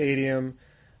SoFi Stadium.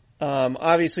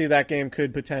 Obviously, that game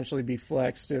could potentially be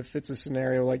flexed if it's a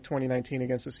scenario like 2019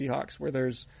 against the Seahawks, where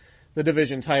there's the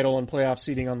division title and playoff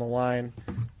seeding on the line.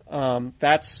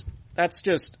 That's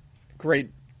just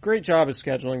great job of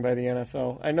scheduling by the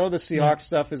NFL. I know the Seahawks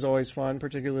stuff is always fun,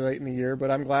 particularly late in the year,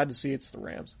 but I'm glad to see it's the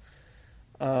Rams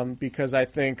because I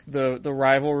think the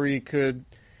rivalry could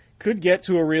get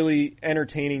to a really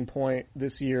entertaining point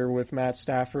this year with Matt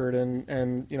Stafford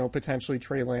and potentially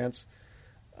Trey Lance.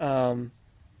 And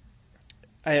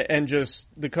just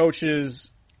the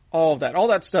coaches, all of that. All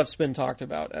that stuff's been talked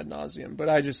about ad nauseum, but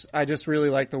I just really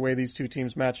like the way these two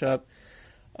teams match up.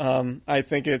 I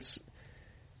think it's,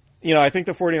 I think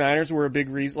the 49ers were a big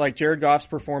reason, like Jared Goff's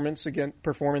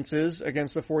performances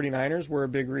against the 49ers were a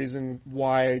big reason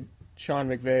why Sean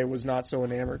McVay was not so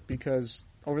enamored, because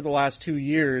over the last 2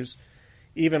 years,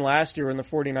 even last year when the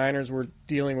 49ers were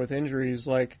dealing with injuries,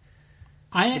 the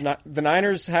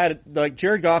Niners had,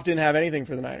 Jared Goff didn't have anything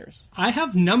for the Niners. I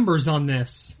have numbers on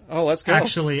this. Oh, let's go.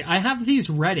 Actually, I have these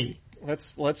ready.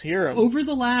 Let's hear them. Over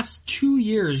the last 2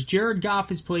 years, Jared Goff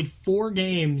has played 4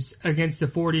 games against the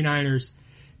 49ers,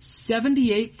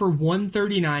 78 for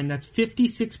 139. That's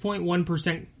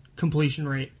 56.1% completion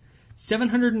rate.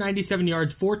 797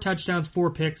 yards, 4 touchdowns,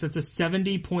 4 picks. That's a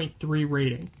 70.3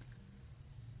 rating.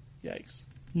 Yikes.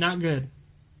 Not good.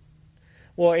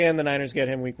 Well, and the Niners get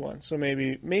him week 1. So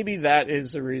maybe that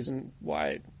is the reason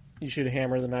why you should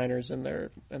hammer the Niners in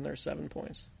their 7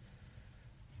 points.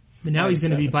 But now he's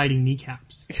going to be biting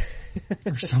kneecaps.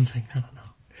 Or something. I don't know.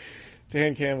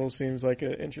 Dan Campbell seems like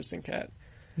an interesting cat.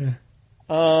 Yeah.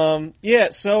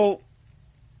 So,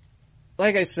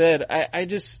 like I said, I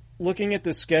just, looking at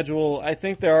the schedule, I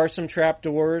think there are some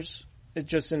trapdoors,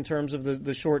 just in terms of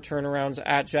the short turnarounds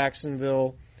at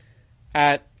Jacksonville,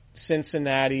 at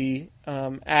Cincinnati,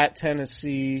 at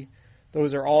Tennessee.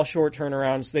 Those are all short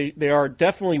turnarounds. They are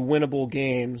definitely winnable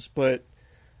games, but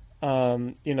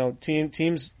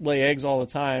teams lay eggs all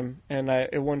the time, and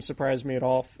it wouldn't surprise me at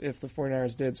all if the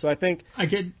 49ers did. So I think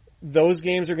those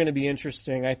games are going to be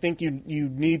interesting. I think you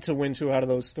need to win 2 out of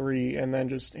those 3 and then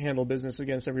just handle business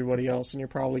against everybody else, and you're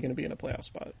probably going to be in a playoff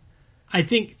spot. I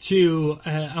think too,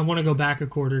 I want to go back a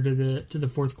quarter to the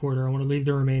fourth quarter. I want to leave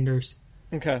the remainders.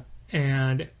 Okay.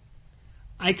 And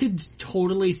I could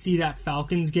totally see that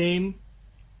Falcons game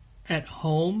at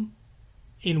home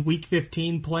in Week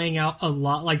 15 playing out a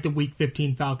lot like the Week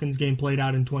 15 Falcons game played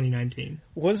out in 2019.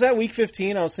 Was that Week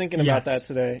 15? I was thinking about that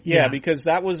today. Yeah, because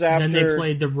that was after... And then they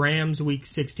played the Rams Week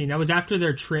 16. That was after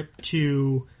their trip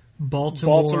to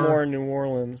Baltimore, and New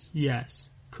Orleans. Yes,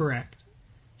 correct.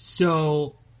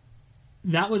 So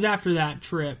that was after that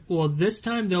trip. Well, this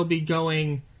time they'll be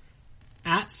going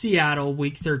at Seattle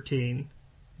week 13,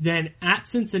 then at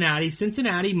Cincinnati.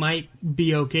 Cincinnati might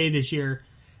be okay this year.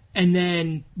 And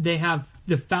then they have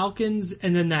the Falcons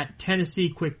and then that Tennessee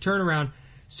quick turnaround.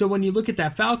 So when you look at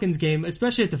that Falcons game,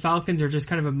 especially if the Falcons are just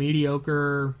kind of a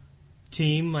mediocre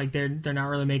team, like they're not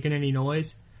really making any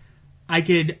noise, I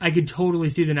could totally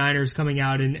see the Niners coming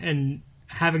out and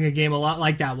having a game a lot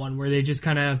like that one where they just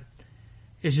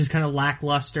it's just kind of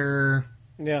lackluster.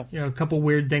 Yeah. You know, a couple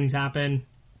weird things happen.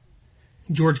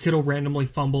 George Kittle randomly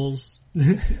fumbles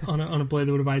on a play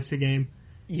that would have iced the game.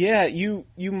 Yeah, you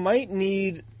might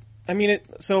need,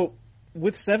 so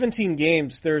with 17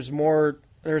 games, there's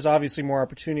obviously more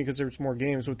opportunity because there's more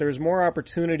games, but there's more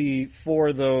opportunity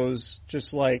for those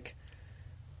just like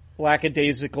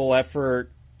lackadaisical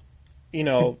effort,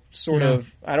 sort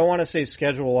of, I don't want to say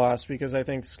schedule loss because I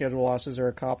think schedule losses are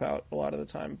a cop-out a lot of the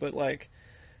time, but like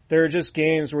there are just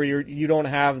games where you don't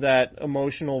have that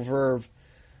emotional verve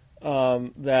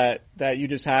that you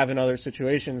just have in other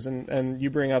situations, and you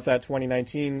bring up that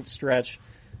 2019 stretch.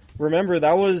 Remember,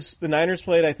 that was the Niners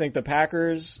played, I think, the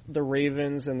Packers, the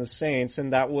Ravens, and the Saints,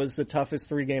 and that was the toughest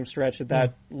 3-game stretch at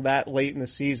that late in the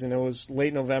season. It was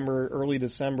late November, early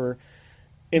December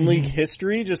in league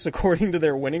history, just according to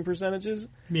their winning percentages.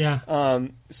 Yeah.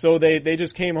 So they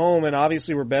just came home and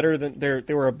obviously were better than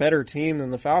they were a better team than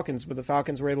the Falcons, but the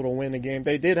Falcons were able to win a game.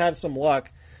 They did have some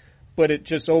luck, but it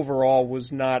just overall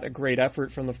was not a great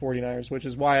effort from the 49ers, which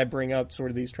is why I bring up sort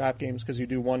of these trap games, because you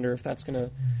do wonder if that's gonna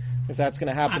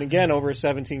happen again over a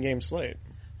 17-game slate.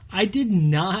 I did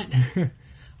not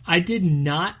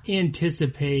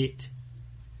anticipate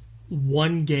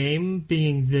one game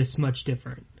being this much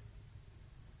different.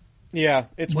 Yeah,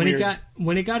 it's weird.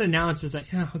 When it got announced, it's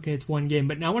like, okay, it's one game.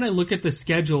 But now when I look at the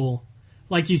schedule,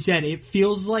 like you said, it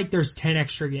feels like there's 10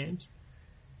 extra games.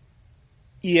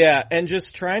 Yeah, and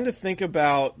just trying to think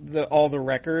about all the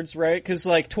records, right? Because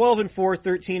like 12-4,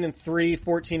 13-3,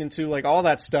 14-2, like all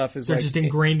that stuff is just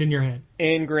ingrained in your head.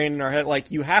 Ingrained in our head.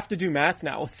 Like you have to do math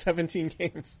now with 17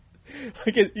 games.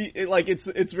 Like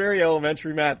it's very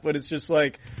elementary math, but it's just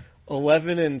like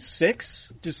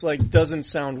 11-6 just like doesn't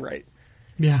sound right.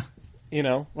 Yeah.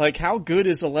 Like how good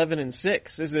is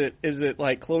 11-6? Is it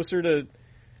like closer to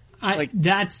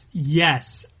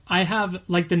yes. I have,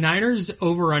 like, the Niners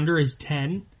over-under is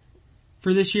 10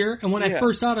 for this year. And when I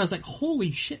first saw it, I was like,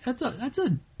 holy shit, that's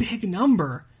a big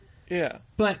number. Yeah.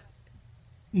 But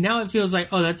now it feels like,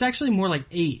 that's actually more like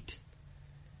 8.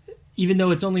 Even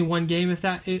though it's only one game, if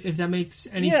that makes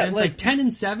any sense. Like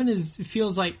 10-7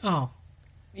 feels like,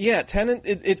 Yeah, 10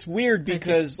 it's weird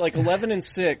because like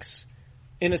 11-6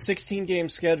 in a 16-game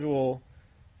schedule,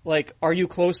 like, are you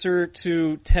closer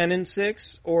to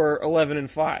 10-6 or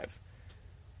 11-5?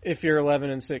 If you're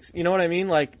 11-6, you know what I mean?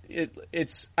 Like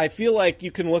it's. I feel like you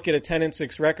can look at a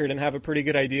 10-6 record and have a pretty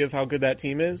good idea of how good that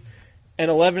team is, and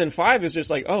 11-5 is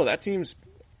just like, that team's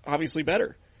obviously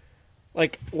better.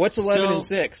 Like, what's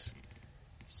 11-6?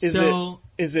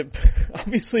 Is it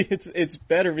obviously it's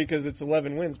better because it's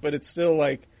 11 wins, but it's still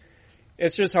like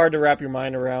it's just hard to wrap your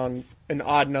mind around an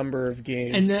odd number of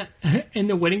games. And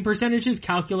the winning percentages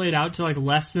calculate out to like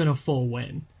less than a full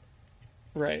win.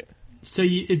 Right. So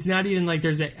it's not even like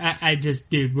there's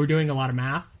dude, we're doing a lot of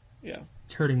math. Yeah.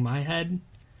 It's hurting my head.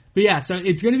 But yeah, so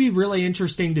it's going to be really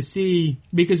interesting to see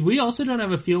because we also don't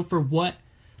have a feel for what,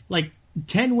 like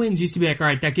 10 wins used to be like, all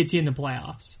right, that gets you in the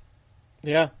playoffs.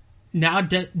 Yeah. Now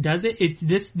does it?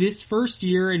 It's this first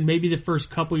year and maybe the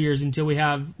first couple years until we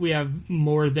have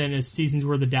more than a season's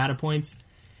worth of data points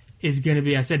is going to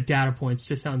be, I said data points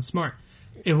to sound smart.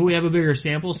 If we have a bigger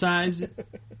sample size,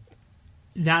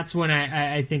 that's when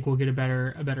I think we'll get a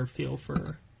better feel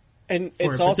for. And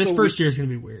it's also this first year is going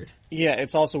to be weird. Yeah,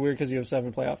 it's also weird because you have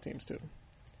 7 playoff teams too.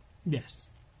 Yes,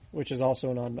 which is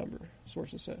also an odd number.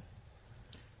 Sources say.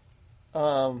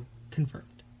 Confirmed.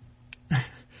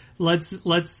 let's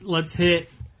hit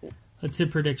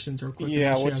predictions real quick.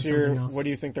 Yeah, what do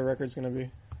you think the record's going to be?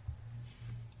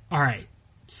 All right,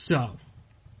 so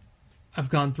I've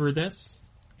gone through this.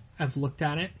 I've looked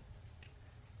at it.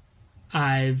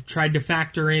 I've tried to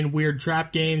factor in weird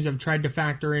trap games. I've tried to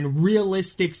factor in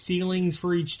realistic ceilings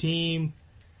for each team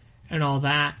and all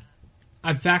that.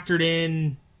 I've factored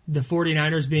in the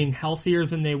 49ers being healthier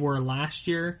than they were last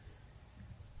year.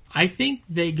 I think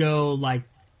they go like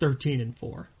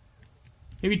 13-4.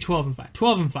 Maybe 12-5.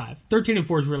 12-5.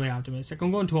 13-4 is really optimistic.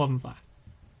 I'm going 12-5.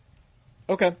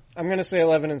 Okay. I'm going to say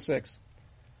 11-6.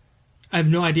 I have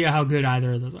no idea how good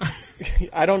either of those are.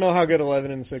 I don't know how good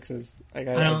 11-6 is.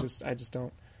 I just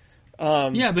don't.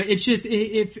 Yeah, but it's just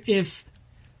if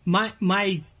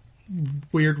my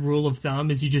weird rule of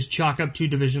thumb is you just chalk up 2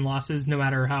 division losses no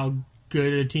matter how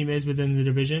good a team is within the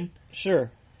division.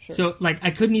 Sure. So like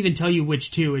I couldn't even tell you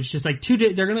which 2. It's just like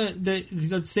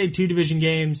let's say 2 division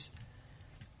games,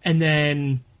 and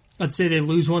then let's say they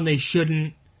lose one they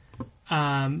shouldn't.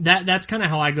 That's kind of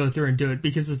how I go through and do it,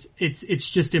 because it's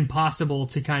just impossible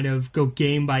to kind of go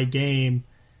game by game.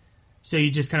 So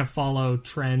you just kind of follow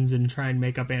trends and try and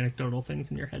make up anecdotal things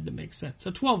in your head that make sense.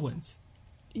 So 12 wins.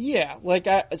 Yeah,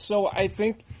 I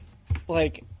think,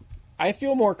 I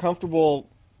feel more comfortable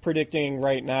predicting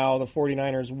right now the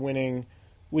 49ers winning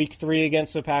Week 3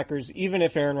 against the Packers, even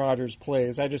if Aaron Rodgers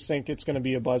plays. I just think it's going to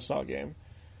be a buzzsaw game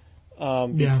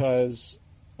because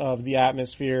of the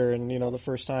atmosphere and, the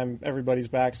first time everybody's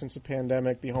back since the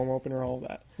pandemic, the home opener, all of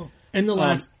that. And the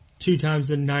last 2 times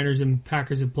the Niners and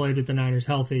Packers have played with the Niners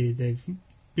healthy, they've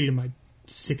beat them by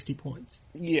 60 points.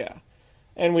 Yeah.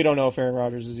 And we don't know if Aaron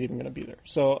Rodgers is even going to be there.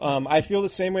 So I feel the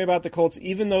same way about the Colts,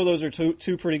 even though those are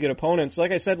two pretty good opponents.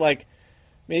 Like I said,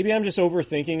 maybe I'm just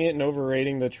overthinking it and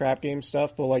overrating the trap game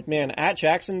stuff. But, at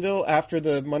Jacksonville after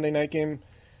the Monday night game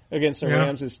against the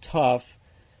Rams is tough.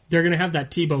 They're going to have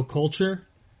that Tebow culture.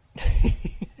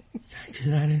 Factor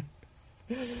that in.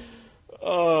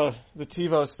 The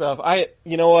TiVo stuff.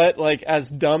 You know what? As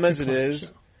dumb as it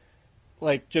is,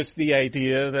 just the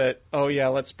idea that,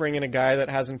 let's bring in a guy that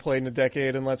hasn't played in a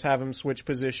decade and let's have him switch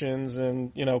positions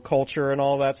and, culture and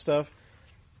all that stuff.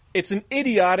 It's an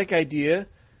idiotic idea,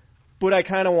 but I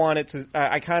kind of want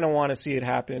to see it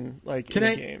happen, in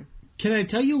a game. Can I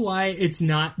tell you why it's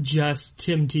not just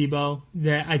Tim Tebow?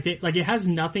 That I think, it has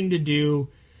nothing to do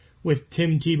with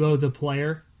Tim Tebow, the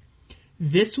player.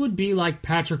 This would be like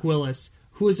Patrick Willis,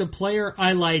 who is a player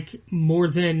I like more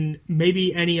than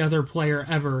maybe any other player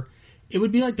ever. It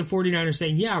would be like the 49ers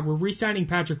saying, yeah, we're re-signing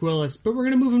Patrick Willis, but we're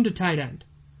going to move him to tight end.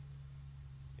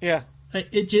 Yeah.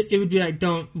 It would be like,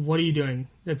 what are you doing?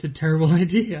 That's a terrible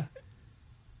idea.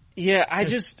 Yeah, I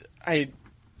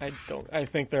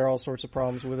think there are all sorts of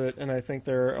problems with it, and I think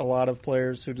there are a lot of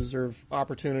players who deserve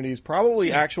opportunities,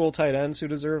 probably actual tight ends who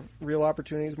deserve real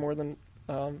opportunities more than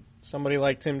somebody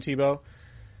like Tim Tebow.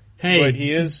 Hey, but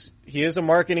he is a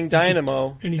marketing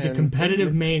dynamo, and he's a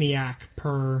competitive maniac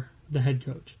per the head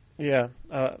coach. Yeah,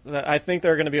 I think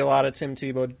there are going to be a lot of Tim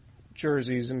Tebow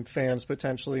jerseys and fans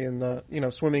potentially in the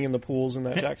swimming in the pools in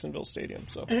that Jacksonville stadium.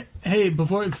 So hey,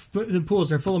 before the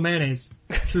pools are full of mayonnaise.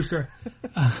 True story.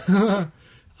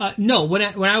 No, when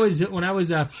I was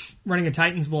running a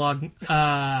Titans blog,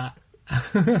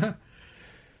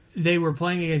 they were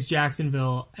playing against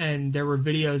Jacksonville, and there were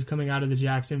videos coming out of the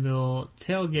Jacksonville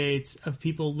tailgates of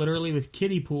people literally with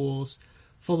kiddie pools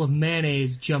full of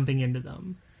mayonnaise jumping into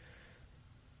them.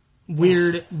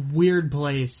 Weird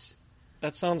place.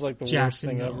 That sounds like the worst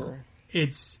thing ever.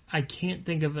 I can't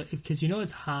think of it because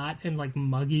it's hot and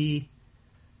muggy.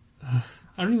 I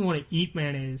don't even want to eat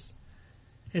mayonnaise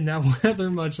in that weather,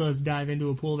 much less dive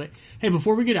into a pool. Hey,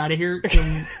 before we get out of here,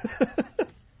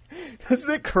 doesn't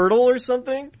it curdle or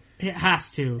something? It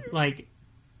has to.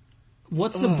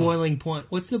 What's the boiling point?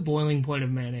 What's the boiling point of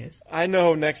mayonnaise? I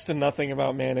know next to nothing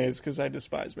about mayonnaise because I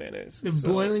despise mayonnaise. The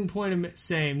boiling point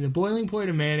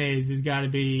of mayonnaise has got to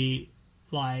be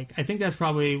I think that's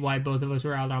probably why both of us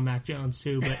were out on Mac Jones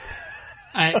too. But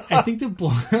I think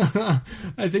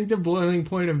the boiling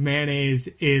point of mayonnaise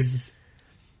is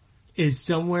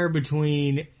somewhere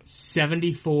between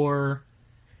 74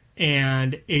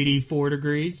 and 84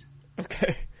 degrees.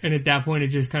 Okay. And at that point, it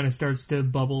just kind of starts to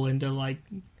bubble into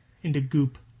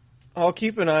goop. I'll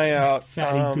keep an eye out.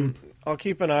 Fatty goop. I'll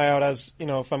keep an eye out as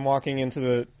if I walk into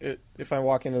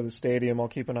the stadium, I'll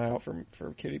keep an eye out for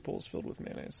kiddie pools filled with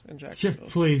mayonnaise in Jacksonville.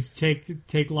 Please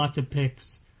take lots of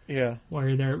pics. Yeah. While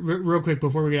you're there, real quick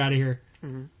before we get out of here,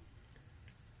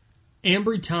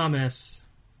 Ambry Thomas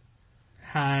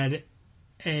had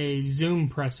a Zoom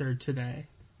presser today.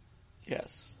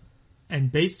 Yes.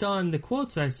 And based on the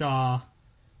quotes I saw,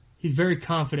 he's very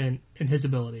confident in his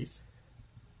abilities.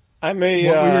 What were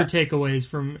your takeaways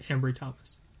from Ambry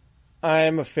Thomas?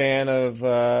 I'm a fan of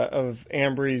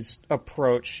Ambry's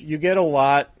approach. You get a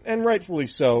lot, and rightfully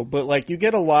so, but you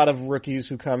get a lot of rookies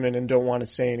who come in and don't want to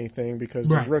say anything because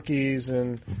they're rookies,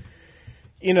 and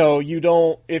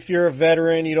if you're a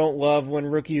veteran, you don't love when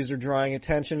rookies are drawing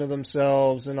attention to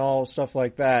themselves and all stuff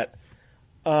like that.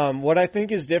 What I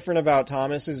think is different about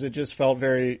Thomas is it just felt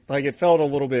it felt a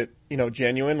little bit,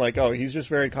 genuine, he's just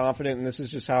very confident and this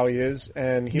is just how he is,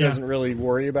 and he doesn't really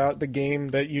worry about the game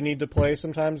that you need to play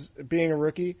sometimes being a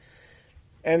rookie.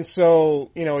 And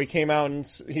so, he came out and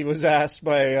he was asked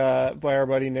by our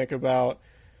buddy Nick about,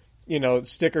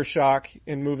 sticker shock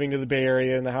in moving to the Bay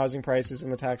Area and the housing prices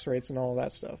and the tax rates and all of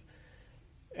that stuff.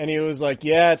 And he was like,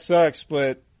 yeah, it sucks,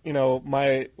 but,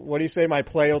 what do you say? My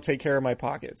play will take care of my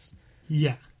pockets.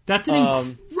 Yeah. That's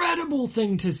an incredible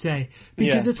thing to say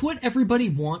because it's what everybody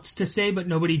wants to say, but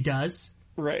nobody does.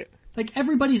 Right. Like,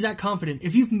 everybody's that confident.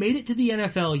 If you've made it to the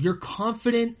NFL, you're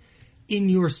confident in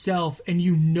yourself and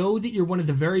you know that you're one of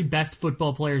the very best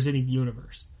football players in the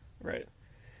universe. Right.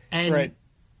 And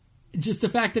just the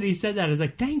fact that he said that is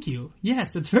like, thank you.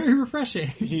 Yes, it's very refreshing.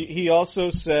 He also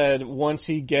said once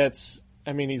he gets,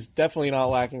 he's definitely not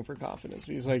lacking for confidence.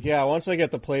 He's like, yeah, once I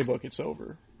get the playbook, it's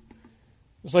over.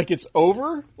 It's like, it's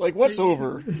over? Like, what's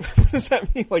over? What does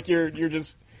that mean? Like, you're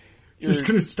just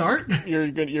gonna start?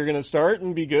 You're gonna start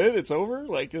and be good? It's over?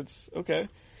 Like, it's okay.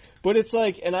 But it's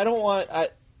like, and I don't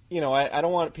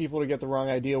want people to get the wrong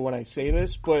idea when I say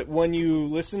this, but when you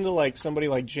listen to like somebody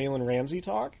like Jalen Ramsey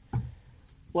talk,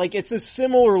 like, it's a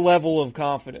similar level of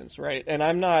confidence, right? And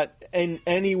I'm not in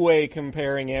any way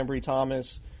comparing Ambry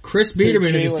Thomas. Chris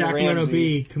Biederman of the Sacramento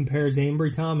Bee compares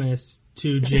Ambry Thomas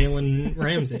to Jalen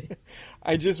Ramsey.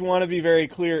 I just want to be very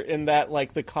clear in that,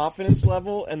 like, the confidence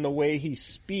level and the way he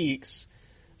speaks,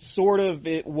 sort of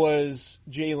it was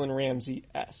Jalen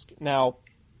Ramsey-esque. Now,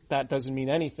 that doesn't mean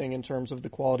anything in terms of the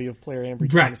quality of player Ambry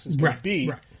Thomas is going to be.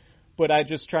 Right. But I'm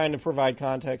just trying to provide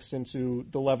context into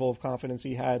the level of confidence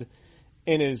he had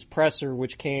in his presser,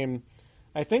 which came,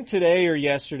 I think today or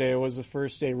yesterday was the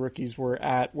first day rookies were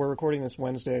at. We're recording this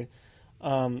Wednesday.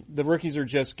 The rookies are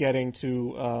just getting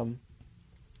to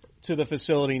the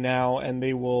facility now, and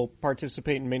they will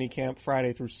participate in minicamp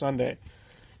Friday through Sunday.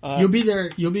 You'll be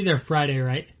there Friday,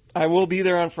 right? I will be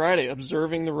there on Friday,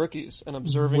 observing the rookies and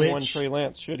observing one Trey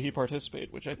Lance should he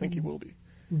participate, which I think he will be.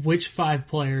 Which 5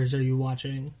 players are you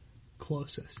watching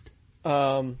closest?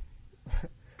 Trey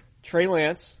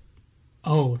Lance.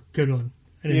 Oh, good one.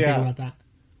 I didn't think about that.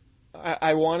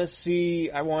 I want to see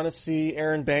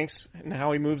Aaron Banks and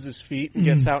how he moves his feet and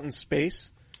gets out in space.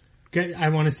 I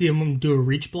want to see him do a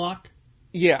reach block.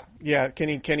 Yeah. Can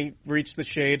he reach the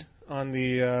shade on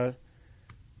the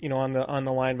on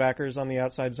the linebackers on the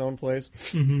outside zone plays?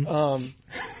 Mm-hmm.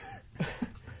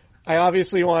 I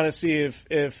obviously want to see if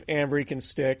Ambry can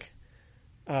stick.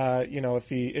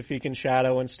 If he can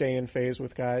shadow and stay in phase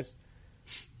with guys.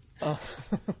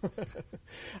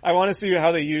 I want to see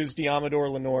how they use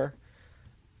Diamador Lenore.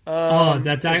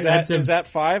 Is that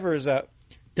 5 or is that?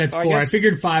 That's 4. I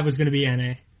figured 5 was going to be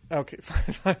NA. Okay,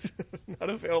 5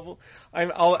 not available.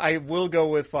 I will go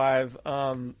with 5.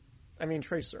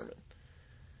 Trey Sermon.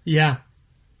 Yeah.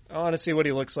 I want to see what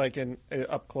he looks like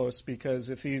up close because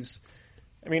if he's,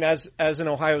 as an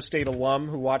Ohio State alum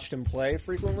who watched him play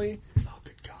frequently. Oh,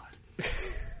 good God.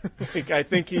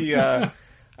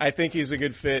 I think he's a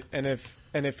good fit, and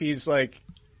if he's like,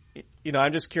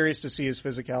 I'm just curious to see his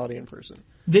physicality in person.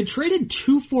 They traded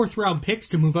 2 4th-round picks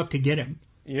to move up to get him.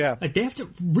 Yeah, like they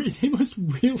must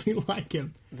really like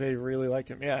him. They really like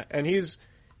him. Yeah, and he's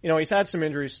had some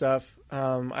injury stuff.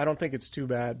 I don't think it's too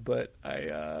bad, but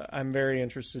I'm very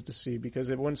interested to see because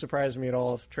it wouldn't surprise me at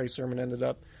all if Trey Sermon ended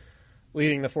up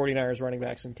leading the 49ers running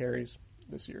backs in carries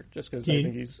this year, just because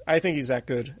I think he's that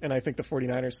good, and I think the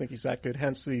 49ers think he's that good.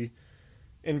 Hence the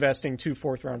investing 2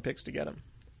 4th-round picks to get him.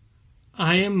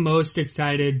 I am most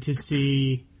excited to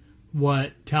see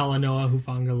what Talanoa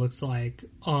Hufanga looks like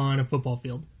on a football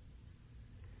field.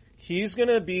 He's going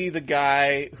to be the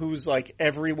guy who's like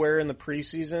everywhere in the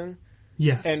preseason.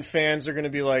 Yes. And fans are going to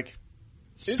be like,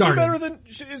 is he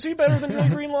better than Dre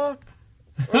Greenlaw?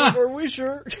 Are we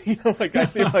sure? I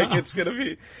feel like it's going to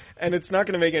be, and it's not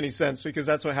going to make any sense because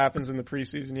that's what happens in the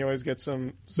preseason. You always get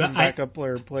some backup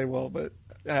player play well, but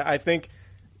I think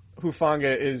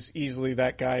Hufanga is easily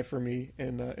that guy for me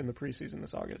in the preseason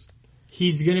this August.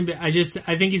 He's gonna be. I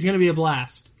think he's gonna be a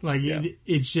blast.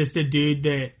 It's just a dude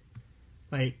that,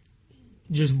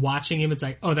 just watching him, it's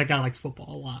like, oh, that guy likes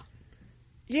football a lot.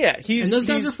 Yeah, and those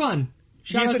guys are fun.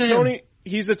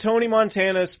 He's a Tony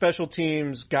Montana special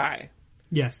teams guy.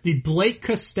 Yes, the Blake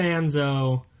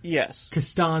Costanzo. Yes,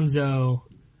 Costanzo.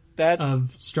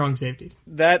 Of strong safeties.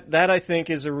 That I think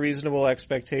is a reasonable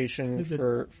expectation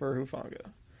for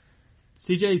Hufanga.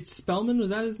 CJ Spellman, was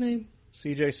that his name?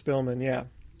 CJ Spillman, yeah.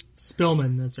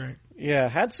 Spillman, that's right. Yeah,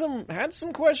 had some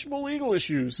questionable legal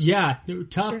issues. Yeah,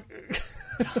 tough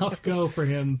go for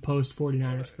him post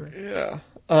 49ers career.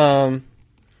 Yeah.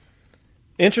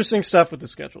 Interesting stuff with the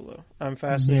schedule though. I'm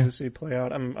fascinated to see it play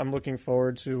out. I'm looking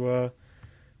forward to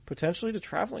potentially to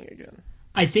traveling again.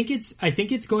 I think it's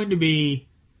going to be.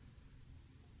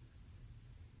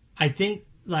 I think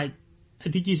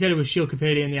you said it was Sheil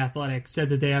Capedi and the Athletic said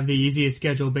that they have the easiest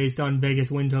schedule based on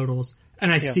Vegas win totals,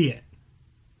 and I see it.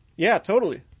 Yeah,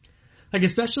 totally. Like,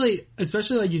 especially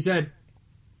like you said,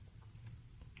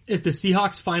 if the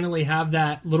Seahawks finally have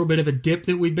that little bit of a dip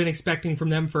that we've been expecting from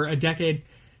them for a decade,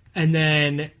 and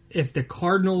then if the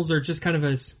Cardinals are just kind of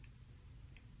a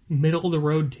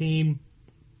middle-of-the-road team.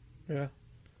 Yeah.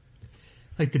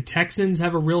 Like, the Texans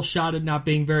have a real shot at not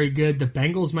being very good. The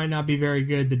Bengals might not be very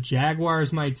good. The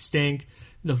Jaguars might stink.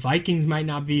 The Vikings might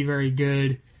not be very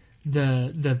good.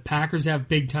 The Packers have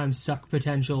big-time suck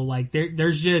potential. Like,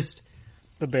 there's just...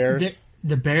 The Bears.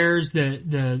 The Bears,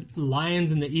 the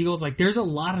Lions, and the Eagles. Like, there's a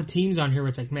lot of teams on here where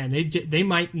it's like, man, they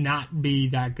might not be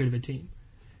that good of a team.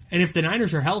 And if the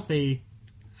Niners are healthy,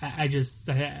 I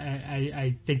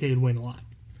think they would win a lot.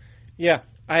 Yeah,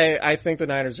 I think the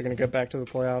Niners are going to get back to the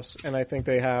playoffs, and I think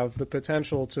they have the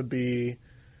potential to be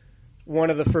one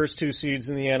of the first 2 seeds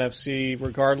in the NFC,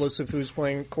 regardless of who's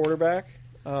playing quarterback.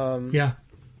 Yeah.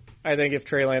 I think if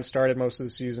Trey Lance started most of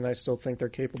the season, I still think they're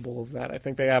capable of that. I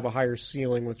think they have a higher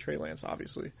ceiling with Trey Lance,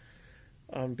 obviously.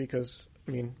 Because,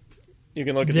 I mean, you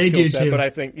can look at the skill set, but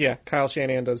I think, yeah, Kyle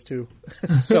Shanahan does too.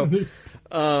 So,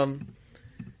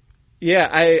 yeah,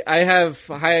 I have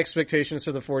high expectations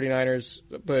for the 49ers,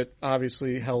 but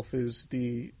obviously health is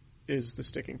the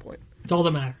sticking point. It's all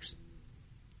that matters.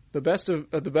 The best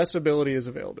ability is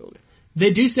availability.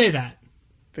 They do say that.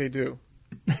 They do.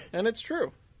 And it's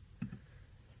true.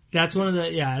 That's one of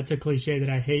it's a cliche that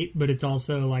I hate, but it's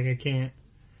also like I can't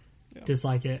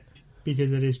dislike it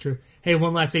because it is true. Hey,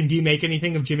 one last thing. Do you make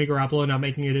anything of Jimmy Garoppolo not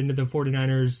making it into the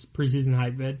 49ers preseason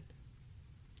hype bid?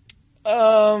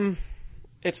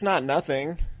 It's not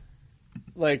nothing.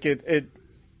 Like it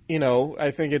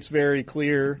I think it's very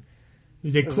clear. It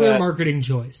was a clear marketing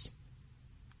choice.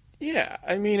 Yeah,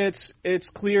 I mean, it's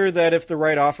clear that if the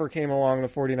right offer came along, the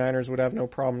 49ers would have no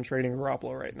problem trading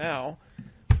Garoppolo right now.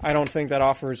 I don't think that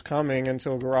offer is coming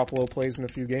until Garoppolo plays in a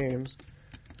few games.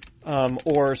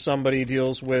 Or somebody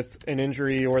deals with an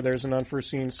injury or there's an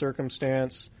unforeseen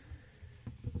circumstance.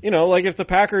 Like if the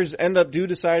Packers end up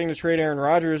deciding to trade Aaron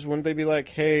Rodgers, wouldn't they be like,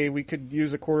 hey, we could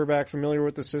use a quarterback familiar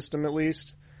with the system at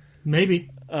least? Maybe.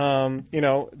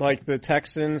 Like the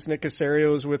Texans, Nick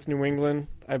Caserio was with New England,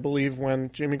 I believe,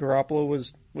 when Jimmy Garoppolo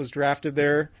was drafted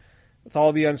there. With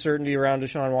all the uncertainty around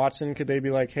Deshaun Watson, could they be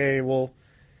like, hey, well,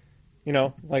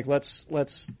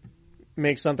 let's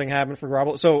make something happen for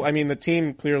Garoppolo? So, I mean, the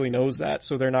team clearly knows that,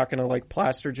 so they're not going to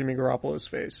plaster Jimmy Garoppolo's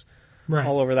face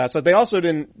all over that. So they also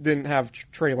didn't have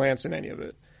Trey Lance in any of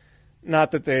it.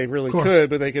 Not that they really could,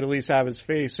 but they could at least have his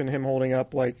face and him holding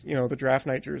up the draft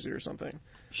night jersey or something.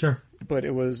 Sure. But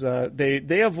it was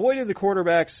they avoided the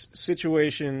quarterback's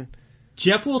situation.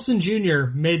 Jeff Wilson Jr.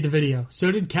 made the video.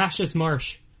 So did Cassius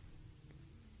Marsh.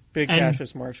 Big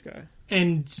Cassius Marsh guy.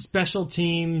 And special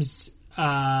teams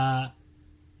Raheem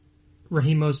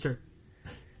Mostert.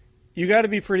 You got to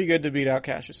be pretty good to beat out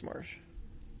Cassius Marsh.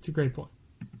 It's a great point.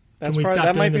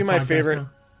 That might be my favorite. Now?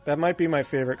 That might be my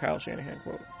favorite Kyle Shanahan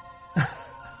quote.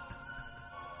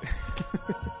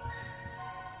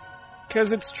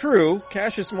 Because it's true,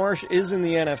 Cassius Marsh is in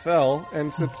the NFL,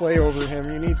 and to play over him,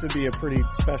 you need to be a pretty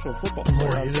special football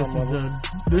player on some level.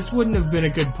 This wouldn't have been a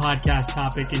good podcast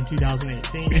topic in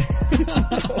 2018.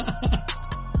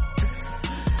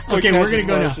 Okay, we're going to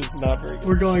go now.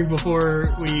 We're going before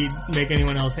we make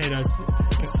anyone else hate us.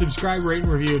 Subscribe, rate,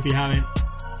 and review if you haven't,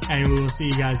 and we will see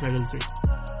you guys later this week.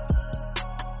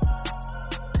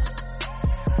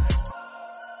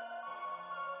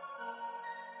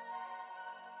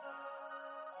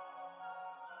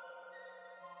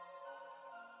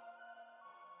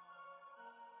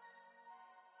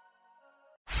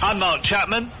 I'm Mark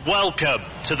Chapman. Welcome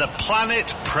to the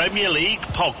Planet Premier League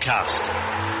podcast.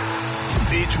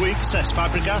 Each week, Cesc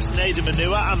Fabregas, Nader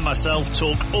Manua and myself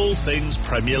talk all things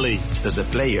Premier League. As a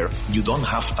player, you don't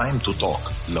have time to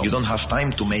talk. No. You don't have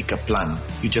time to make a plan.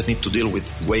 You just need to deal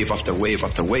with wave after wave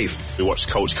after wave. We watched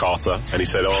Coach Carter and he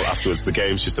said, afterwards, the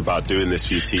game's just about doing this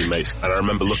for your teammates. And I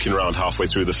remember looking around halfway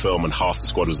through the film and half the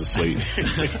squad was asleep.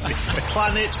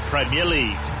 Planet Premier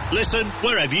League. Listen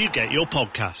wherever you get your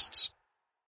podcasts.